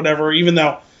off or whatever, even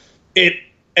though it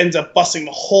ends up busting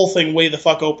the whole thing way the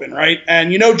fuck open, right?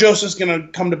 And Joseph's going to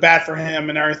come to bat for him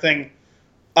and everything.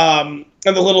 And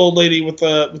the little old lady with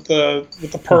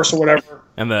the purse or whatever.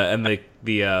 And the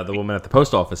woman at the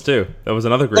post office too. That was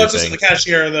another great thing. The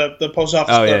cashier, the post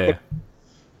office. Oh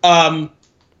yeah.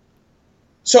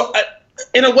 So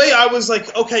in a way, I was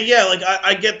like, okay, yeah, like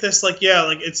I get this, like yeah,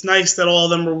 like it's nice that all of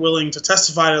them were willing to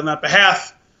testify on that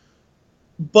behalf.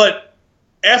 But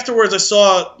afterwards, I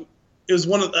saw it was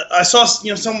I saw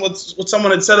what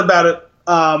someone had said about it.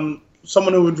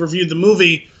 Someone who had reviewed the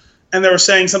movie. And they were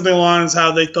saying something along the lines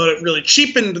how they thought it really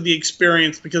cheapened the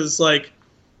experience because, like,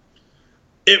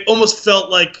 it almost felt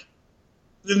like,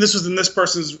 and this was in this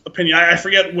person's opinion. I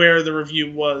forget where the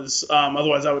review was.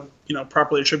 Otherwise, I would,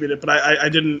 properly attribute it. But I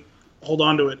didn't hold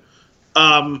on to it.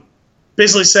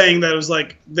 Basically saying that it was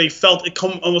like they felt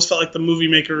almost felt like the movie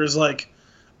maker is like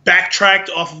backtracked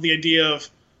off of the idea of,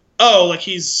 oh, like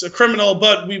he's a criminal,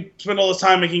 but we spent all this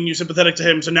time making you sympathetic to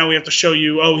him, so now we have to show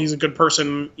you, oh, he's a good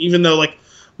person, even though like.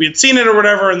 We had seen it or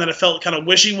whatever, and then it felt kind of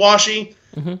wishy-washy.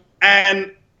 Mm-hmm.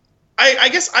 And I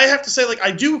guess I have to say, like, I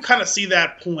do kind of see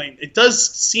that point. It does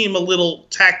seem a little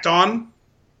tacked on.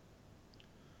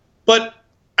 But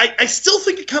I still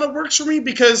think it kind of works for me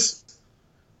because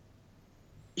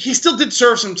he still did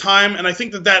serve some time, and I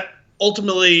think that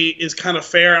ultimately is kind of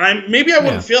fair. And maybe I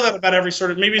wouldn't feel that about every sort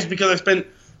of... Maybe it's because I spent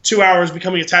 2 hours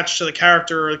becoming attached to the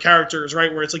character or the characters,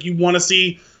 right? Where it's like you want to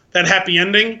see that happy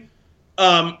ending.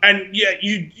 And yeah,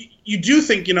 you do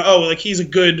think, like he's a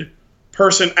good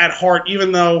person at heart,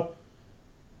 even though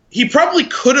he probably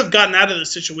could have gotten out of the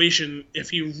situation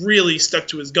if he really stuck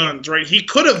to his guns, right? He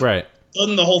could have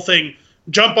done the whole thing,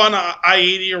 jump on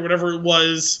I-80 or whatever it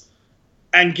was,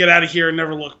 and get out of here and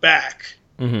never look back.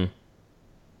 Mm-hmm.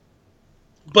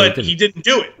 But he didn't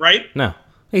do it, right? No.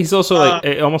 He's also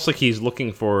almost like he's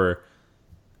looking for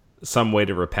some way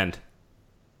to repent.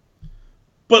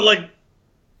 But like,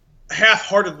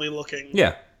 half-heartedly looking.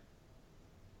 Yeah.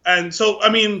 And so, I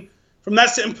mean, from that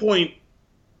standpoint,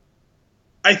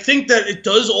 I think that it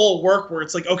does all work where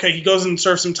it's like, okay, he goes and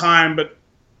serves some time, but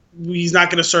he's not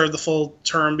going to serve the full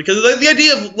term. Because the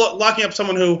idea of locking up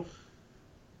someone who,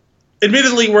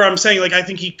 admittedly, where I'm saying, like, I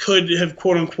think he could have,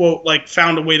 quote-unquote, like,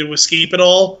 found a way to escape it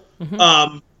all.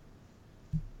 Mm-hmm.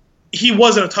 He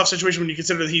was in a tough situation when you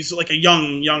consider that he's like a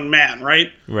young man, right?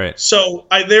 Right. So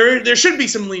there should be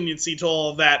some leniency to all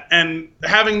of that, and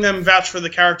having them vouch for the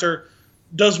character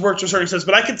does work to a certain extent.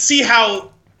 But I could see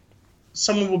how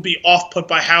someone would be off-put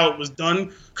by how it was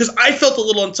done, because I felt a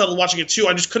little unsettled watching it too.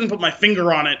 I just couldn't put my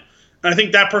finger on it, and I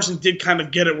think that person did kind of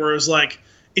get it, where it was like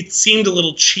it seemed a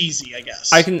little cheesy, I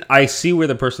guess. I see where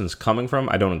the person's coming from.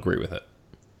 I don't agree with it.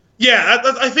 Yeah,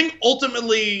 I think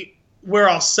ultimately where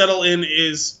I'll settle in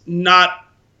is not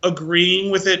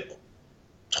agreeing with it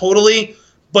totally,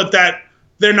 but that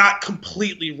they're not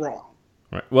completely wrong.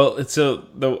 Right. Well, it's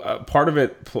part of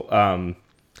it.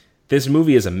 This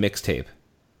movie is a mixtape.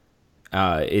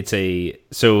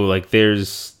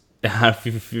 There's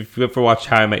if you ever watched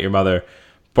How I Met Your Mother,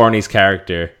 Barney's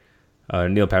character,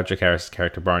 Neil Patrick Harris'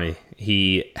 character Barney,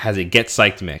 he has a Get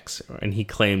Psyched mix, and he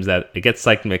claims that a Get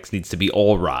Psyched mix needs to be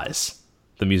all rise.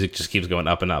 The music just keeps going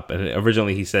up and up. And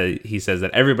originally he says that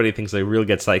everybody thinks a real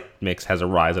Get Psyched mix has a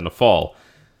rise and a fall.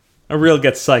 A real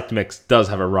Get Psyched mix does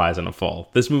have a rise and a fall.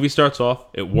 This movie starts off,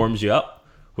 it warms you up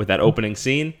with that opening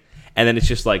scene, and then it's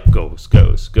just like goes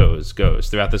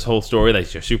throughout this whole story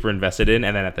that you're super invested in,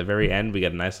 and then at the very end we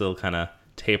get a nice little kind of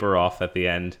taper off at the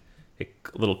end. A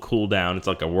little cool down. It's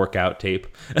like a workout tape.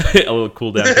 A little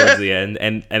cool down towards the end,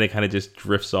 and it kind of just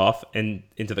drifts off and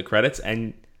into the credits,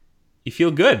 and you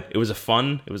feel good. It was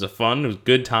a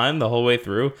good time the whole way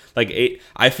through.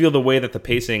 I feel the way that the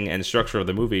pacing and structure of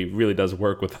the movie really does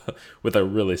work with a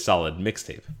really solid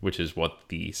mixtape, which is what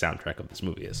the soundtrack of this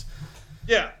movie is.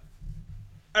 Yeah.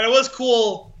 And it was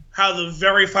cool how the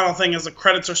very final thing as the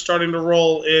credits are starting to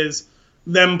roll is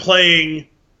them playing,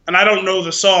 and I don't know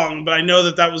the song, but I know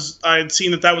I had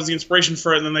seen that was the inspiration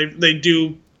for it, and then they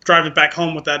do drive it back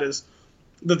home. What that is,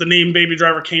 that the name Baby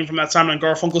Driver came from that Simon and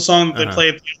Garfunkel song that they play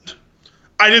at the end.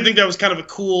 I did think that was kind of a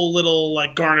cool little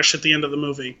garnish at the end of the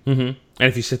movie. Mm-hmm. And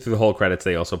if you sit through the whole credits,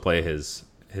 they also play his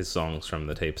songs from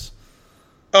the tapes.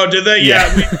 Oh, did they?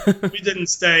 Yeah, we didn't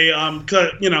stay.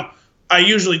 Cause, I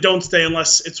usually don't stay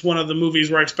unless it's one of the movies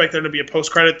where I expect there to be a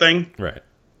post-credit thing. Right.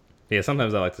 Yeah,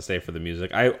 sometimes I like to stay for the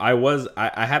music.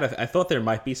 I thought there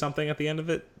might be something at the end of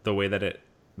it, the way that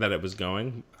it was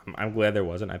going. I'm glad there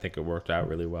wasn't. I think it worked out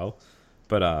really well.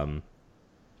 But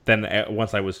then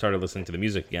once I started listening to the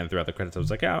music again throughout the credits, I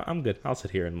was like, yeah, I'm good. I'll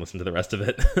sit here and listen to the rest of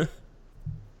it.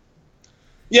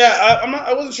 Yeah,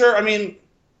 I wasn't sure. I mean,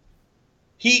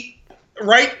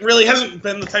 Wright really hasn't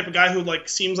been the type of guy who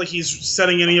seems like he's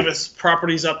setting any of his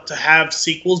properties up to have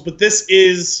sequels, but this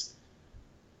is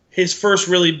his first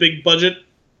really big budget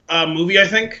movie, I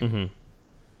think. Mm-hmm.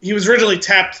 He was originally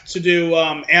tapped to do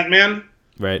Ant-Man,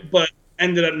 right? But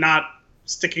ended up not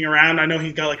sticking around. I know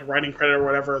he's got a writing credit or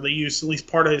whatever. They used at least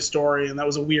part of his story, and that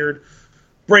was a weird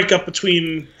breakup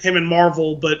between him and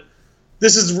Marvel. But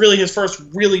this is really his first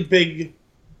really big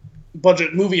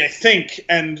budget movie, I think,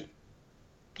 and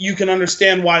you can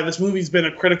understand why this movie's been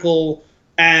a critical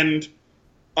and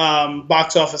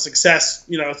box office success.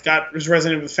 It's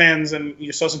resonated with fans, and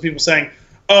you saw some people saying,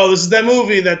 oh, this is that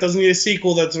movie that doesn't need a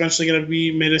sequel that's eventually going to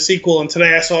be made a sequel. And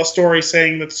today I saw a story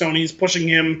saying that Sony's pushing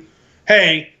him,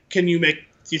 hey, do you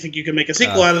think you can make a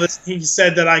sequel out of this? He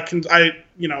said that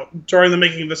during the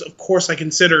making of this, of course I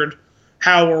considered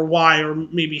how or why or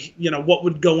maybe, what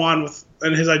would go on with,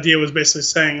 and his idea was basically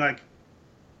saying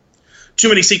too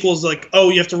many sequels,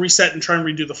 you have to reset and try and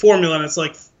redo the formula. And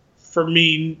it's for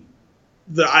me,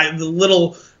 the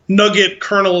little nugget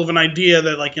kernel of an idea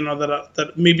that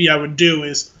that maybe I would do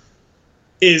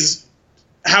is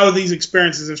how these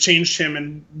experiences have changed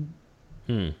him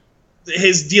and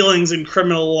his dealings in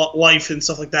criminal life and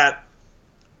stuff like that,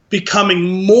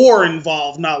 becoming more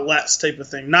involved, not less, type of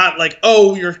thing. Not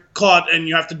you're caught and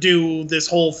you have to do this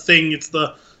whole thing. It's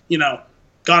the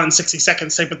gone in 60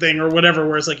 seconds type of thing or whatever,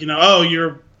 where it's it's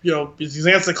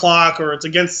against the clock or it's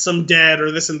against some dead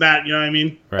or this and that, you know what I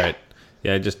mean? Right.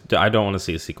 Yeah, I don't want to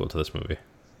see a sequel to this movie.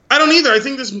 I don't either. I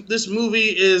think this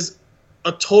movie is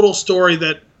a total story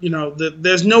that,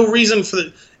 there's no reason for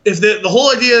if the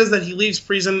whole idea is that he leaves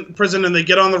prison and they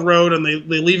get on the road and they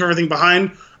leave everything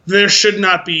behind, there should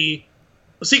not be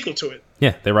a sequel to it.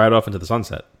 Yeah, they ride off into the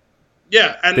sunset.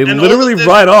 Yeah, and they literally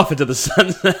ride off into the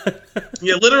sunset.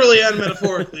 Yeah, literally and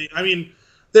metaphorically. I mean,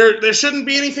 there shouldn't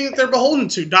be anything that they're beholden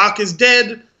to. Doc is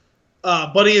dead,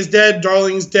 Buddy is dead,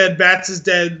 Darling's dead, Bats is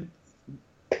dead.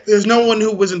 There's no one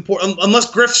who was important unless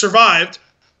Griff survived.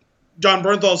 John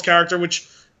Bernthal's character, which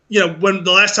when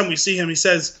the last time we see him, he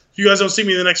says, "If you guys don't see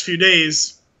me in the next few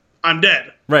days, I'm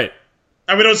dead." Right.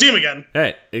 And we don't see him again.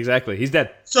 Right. Exactly. He's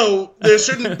dead. So there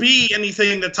shouldn't be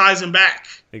anything that ties him back.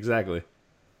 Exactly.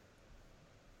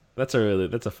 That's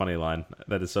a funny line.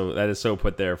 That is so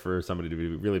put there for somebody to be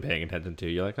really paying attention to.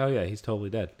 You're like, oh yeah, he's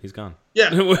totally dead. He's gone.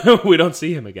 Yeah. We don't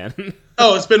see him again.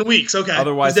 Oh, it's been weeks. Okay.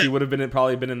 Otherwise, he would have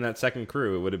probably been in that second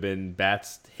crew. It would have been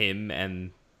Bats, him,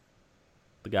 and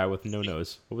the guy with no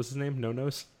nose. What was his name? No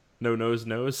nose. No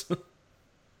nose.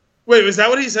 Wait, was that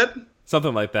what he said?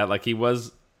 Something like that. He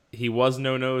was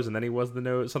no nose, and then he was the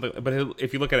nose. Something. But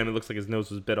if you look at him, it looks like his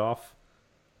nose was bit off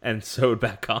and sewed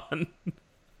back on.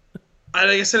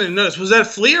 I guess I didn't notice. Was that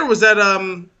Flea or was that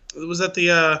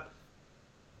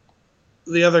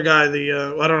the other guy? I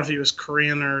don't know if he was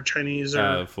Korean or Chinese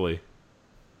or Flea.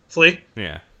 Flea?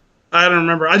 Yeah. I don't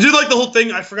remember. I do like the whole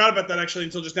thing. I forgot about that actually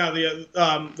until just now. The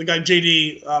guy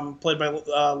JD, played by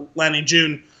Lanny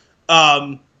June,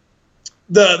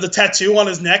 the tattoo on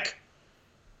his neck.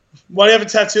 Why do you have a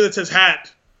tattoo that says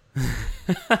hat?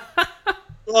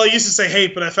 Well, I used to say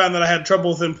hate, but I found that I had trouble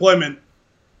with employment.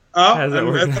 Oh, how's that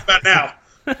working? What about now?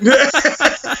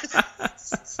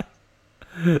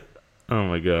 Oh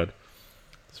my god,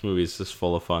 this movie is just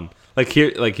full of fun.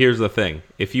 Here's the thing: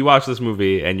 if you watch this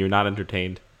movie and you're not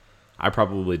entertained, I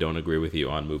probably don't agree with you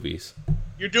on movies.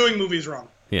 You're doing movies wrong.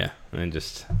 Yeah, and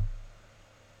just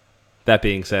that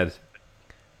being said,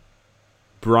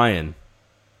 Brian,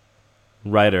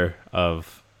 writer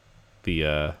of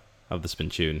the Spin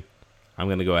Tune, I'm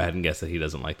going to go ahead and guess that he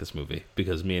doesn't like this movie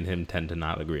because me and him tend to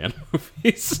not agree on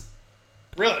movies.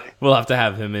 Really? We'll have to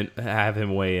have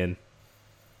him weigh in.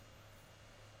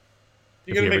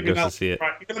 You're gonna make me not. You're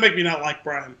gonna make me not like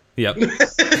Brian. Yep.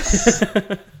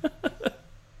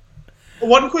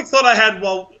 One quick thought I had.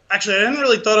 Well, actually, I hadn't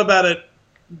really thought about it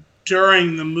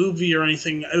during the movie or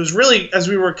anything. It was really as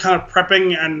we were kind of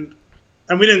prepping, and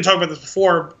we didn't talk about this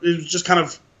before. It was just kind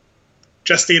of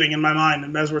gestating in my mind,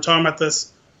 and as we're talking about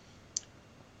this,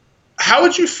 how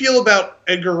would you feel about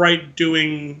Edgar Wright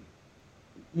doing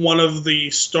one of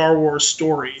the Star Wars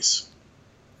stories?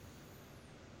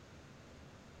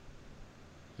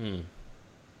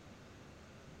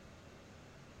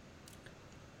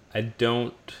 I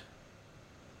don't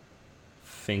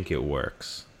think it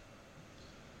works.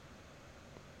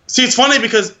 See, it's funny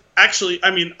because actually, I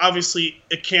mean, obviously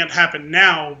it can't happen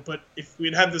now, but if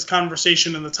we'd had this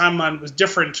conversation and the timeline was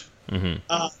different,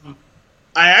 I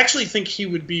actually think he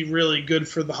would be really good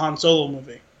for the Han Solo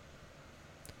movie.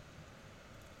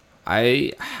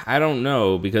 I don't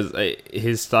know, because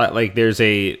his style, like there's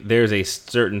a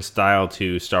certain style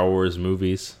to Star Wars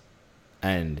movies,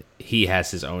 and he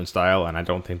has his own style, and I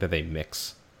don't think that they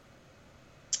mix.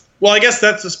 Well, I guess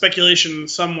that's a speculation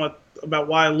somewhat about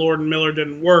why Lord and Miller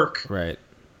didn't work. Right.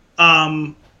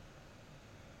 But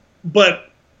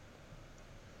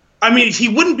I mean, he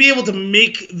wouldn't be able to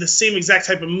make the same exact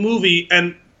type of movie,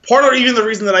 and part of even the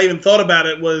reason that I even thought about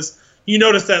it was you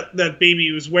noticed that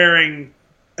baby was wearing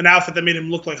an outfit that made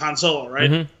him look like Han Solo,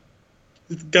 right?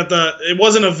 It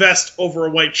wasn't a vest over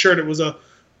a white shirt. It was a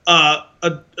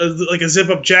like a zip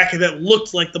up jacket that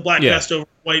looked like the black vest over a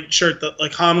white shirt that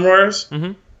like Han wears.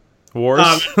 Wars.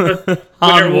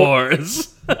 Han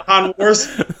Wars. Han Wars.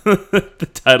 The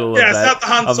title of it's not the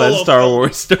Han Solo that Star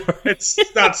Wars story. It's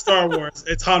not Star Wars.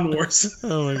 It's Han Wars.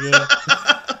 Oh my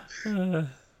god.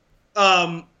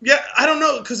 Yeah, I don't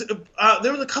know, because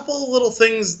there was a couple of little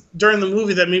things during the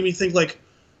movie that made me think, like,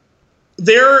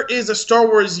 there is a Star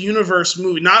Wars universe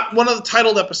movie, not one of the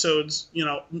titled episodes, you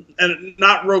know, and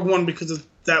not Rogue One because of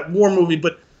that war movie,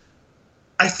 but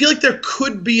I feel like there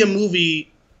could be a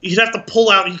movie. He'd have to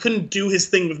pull out. He couldn't do his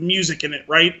thing with music in it,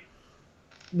 right?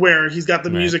 Where he's got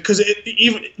the music, because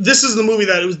even this is the movie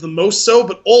that it was the most so,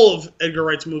 but all of Edgar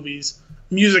Wright's movies,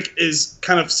 music is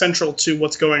kind of central to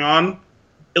what's going on,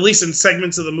 at least in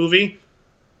segments of the movie.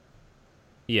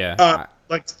 Yeah.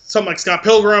 Like something like Scott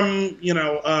Pilgrim, you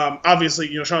know, obviously,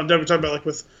 you know, Sean and Deb were talking about, like,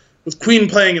 with Queen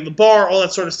playing in the bar, all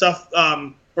that sort of stuff,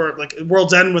 or like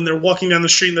World's End when they're walking down the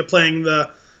street and they're playing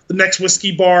the next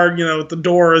whiskey bar, you know, with the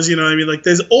doors, you know what I mean? Like,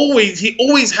 he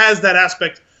always has that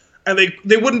aspect, and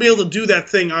they wouldn't be able to do that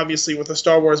thing, obviously, with a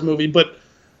Star Wars movie, but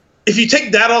if you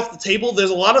take that off the table, there's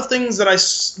a lot of things that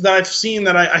I've seen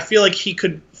that I feel like he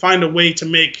could find a way to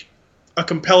make a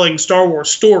compelling Star Wars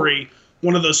story,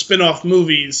 one of those spin-off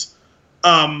movies.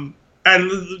 And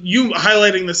you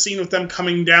highlighting the scene with them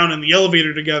coming down in the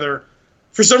elevator together,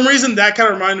 for some reason that kind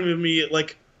of reminded me,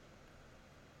 like,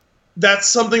 that's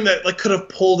something that, like, could have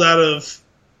pulled out of,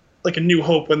 like, A New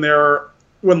Hope when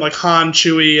like Han,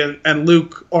 Chewie, and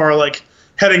Luke are, like,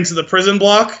 heading to the prison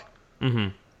block.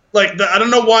 Like, I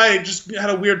don't know why, it just had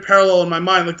a weird parallel in my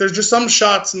mind. Like, there's just some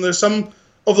shots and there's some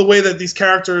of the way that these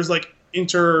characters, like,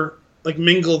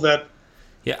 mingle that.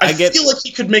 Yeah, I feel like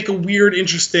he could make a weird,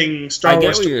 interesting Star Wars. I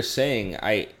get what you're saying.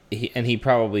 He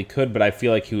probably could, but I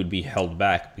feel like he would be held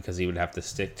back because he would have to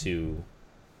stick to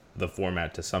the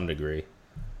format to some degree.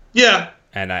 Yeah.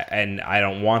 And I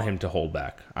don't want him to hold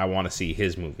back. I want to see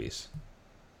his movies.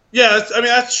 Yeah,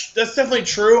 that's definitely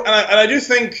true, and I do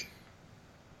think,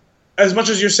 as much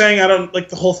as you're saying, I don't like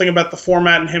the whole thing about the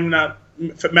format and him not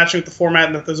matching with the format,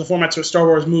 and that there's a format to a Star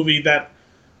Wars movie that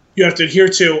you have to adhere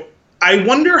to. I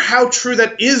wonder how true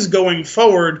that is going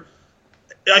forward.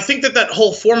 I think that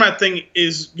whole format thing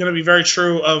is going to be very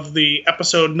true of the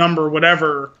episode number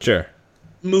whatever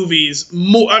movies.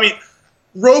 I mean,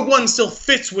 Rogue One still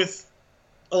fits with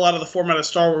a lot of the format of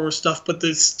Star Wars stuff, but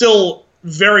it's still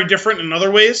very different in other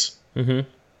ways. And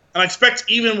I expect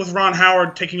even with Ron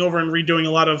Howard taking over and redoing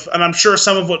a lot of, and I'm sure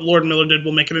some of what Lord Miller did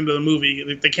will make it into the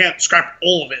movie. They can't scrap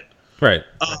all of it. Right.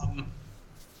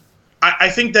 I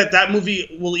think that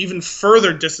movie will even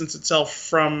further distance itself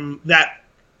from that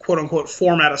quote-unquote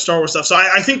format of Star Wars stuff. So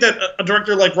I think that a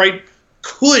director like Wright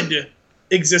could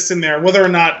exist in there. Whether or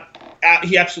not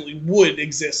he absolutely would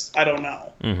exist, I don't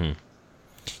know.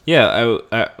 Yeah,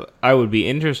 I would be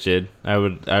interested. I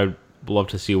would love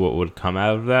to see what would come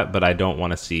out of that, but I wouldn't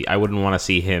want to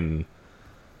see him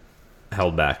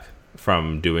held back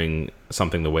from doing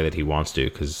something the way that he wants to,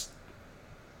 because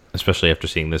especially after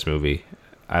seeing this movie,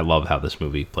 I love how this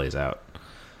movie plays out.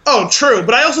 Oh, true.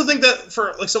 But I also think that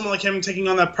for like someone like him taking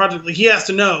on that project, like he has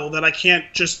to know that I can't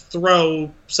just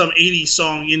throw some '80s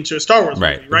song into a Star Wars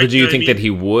movie, right? But do you think that he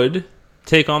would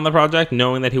take on the project,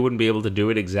 knowing that he wouldn't be able to do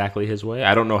it exactly his way?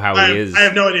 I don't know how he is. I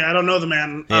have no idea. I don't know the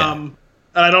man. Yeah.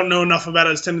 And I don't know enough about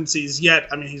his tendencies yet.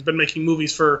 I mean, he's been making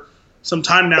movies for some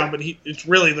time now, but it's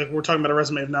really like we're talking about a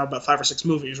resume of now about 5 or 6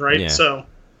 movies, right? Yeah. So,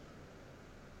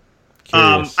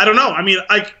 Curious. I don't know. I mean,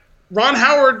 like Ron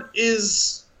Howard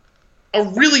is a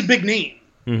really big name.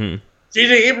 Mm-hmm.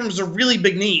 J.J. Abrams is a really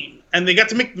big name, and they got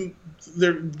to make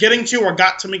they're getting to or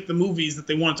got to make the movies that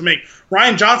they wanted to make.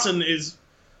 Rian Johnson is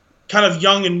kind of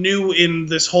young and new in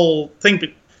this whole thing, but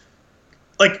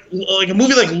like a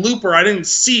movie like Looper, I didn't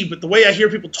see, but the way I hear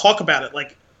people talk about it,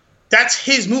 like that's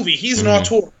his movie. He's an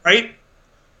auteur, right?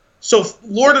 So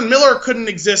Lord and Miller couldn't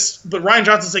exist, but Rian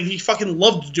Johnson's saying he fucking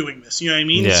loved doing this. You know what I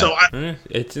mean? Yeah. So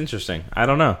it's interesting. I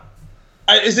don't know.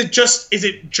 is it just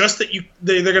that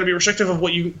they're going to be restrictive of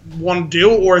what you want to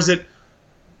do, or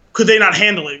could they not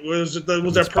handle it? Was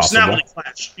there personality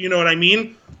clash? You know what I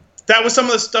mean? That was some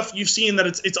of the stuff you've seen that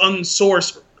it's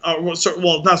unsourced.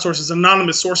 Well, not sources,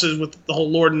 anonymous sources with the whole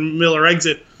Lord and Miller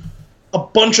exit. A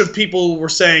bunch of people were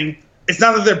saying it's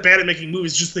not that they're bad at making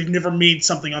movies, just they've never made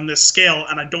something on this scale,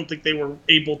 and I don't think they were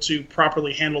able to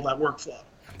properly handle that workflow.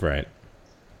 Right.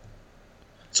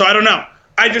 So I don't know.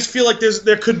 I just feel like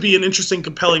there could be an interesting,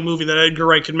 compelling movie that Edgar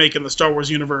Wright could make in the Star Wars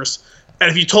universe. And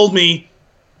if you told me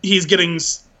he's getting,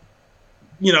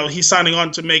 he's signing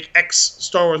on to make X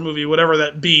Star Wars movie, whatever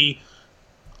that be,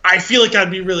 I feel like I'd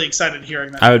be really excited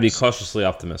hearing that. I would be cautiously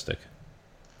optimistic.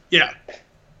 Yeah.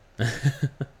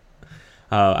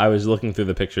 I was looking through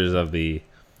the pictures of I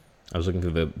was looking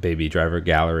through the Baby Driver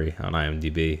gallery on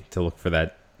IMDb to look for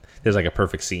that. There's like a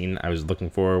perfect scene I was looking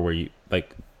for where you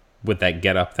like with that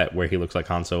getup where he looks like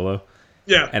Han Solo.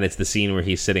 Yeah. And it's the scene where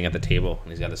he's sitting at the table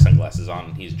and he's got his sunglasses on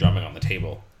and he's drumming on the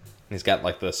table. And he's got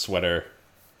like the sweater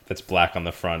that's black on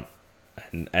the front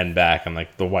and back and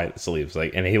like the white sleeves,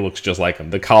 like, and he looks just like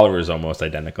him. The collar is almost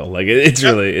identical. Like it's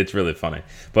really funny.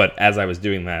 But as I was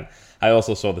doing that, I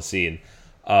also saw the scene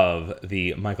of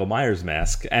the Michael Myers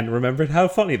mask and remembered how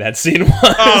funny that scene was.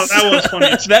 Oh, that was funny.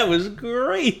 That was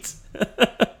great.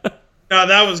 No,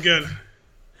 that was good.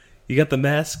 You got the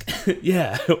mask?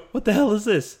 Yeah. What the hell is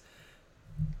this?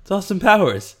 It's Austin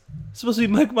Powers. It's supposed to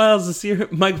be Mike Myers,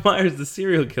 the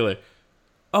serial killer.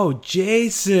 Oh,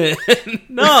 Jason.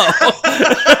 No.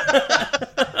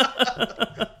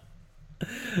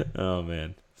 Oh,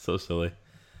 man. So silly.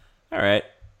 All right.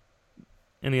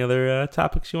 Any other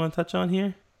topics you want to touch on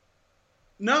here?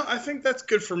 No, I think that's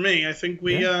good for me. I think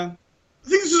I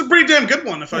think this is a pretty damn good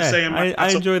one, if I say I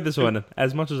enjoyed this one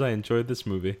as much as I enjoyed this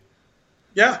movie.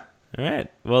 Yeah. All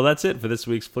right. Well, that's it for this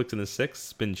week's Flicks in the Six,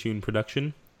 Spin Tune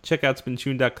production. Check out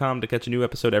spintune.com to catch a new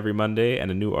episode every Monday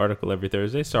and a new article every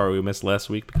Thursday. Sorry we missed last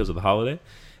week because of the holiday.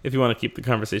 If you want to keep the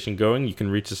conversation going, you can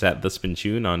reach us at The Spin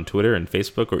Tune on Twitter and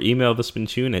Facebook or email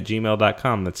thespintune at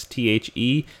gmail.com. That's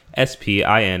THESPINCHOON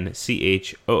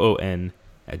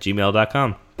at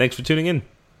gmail.com. Thanks for tuning in.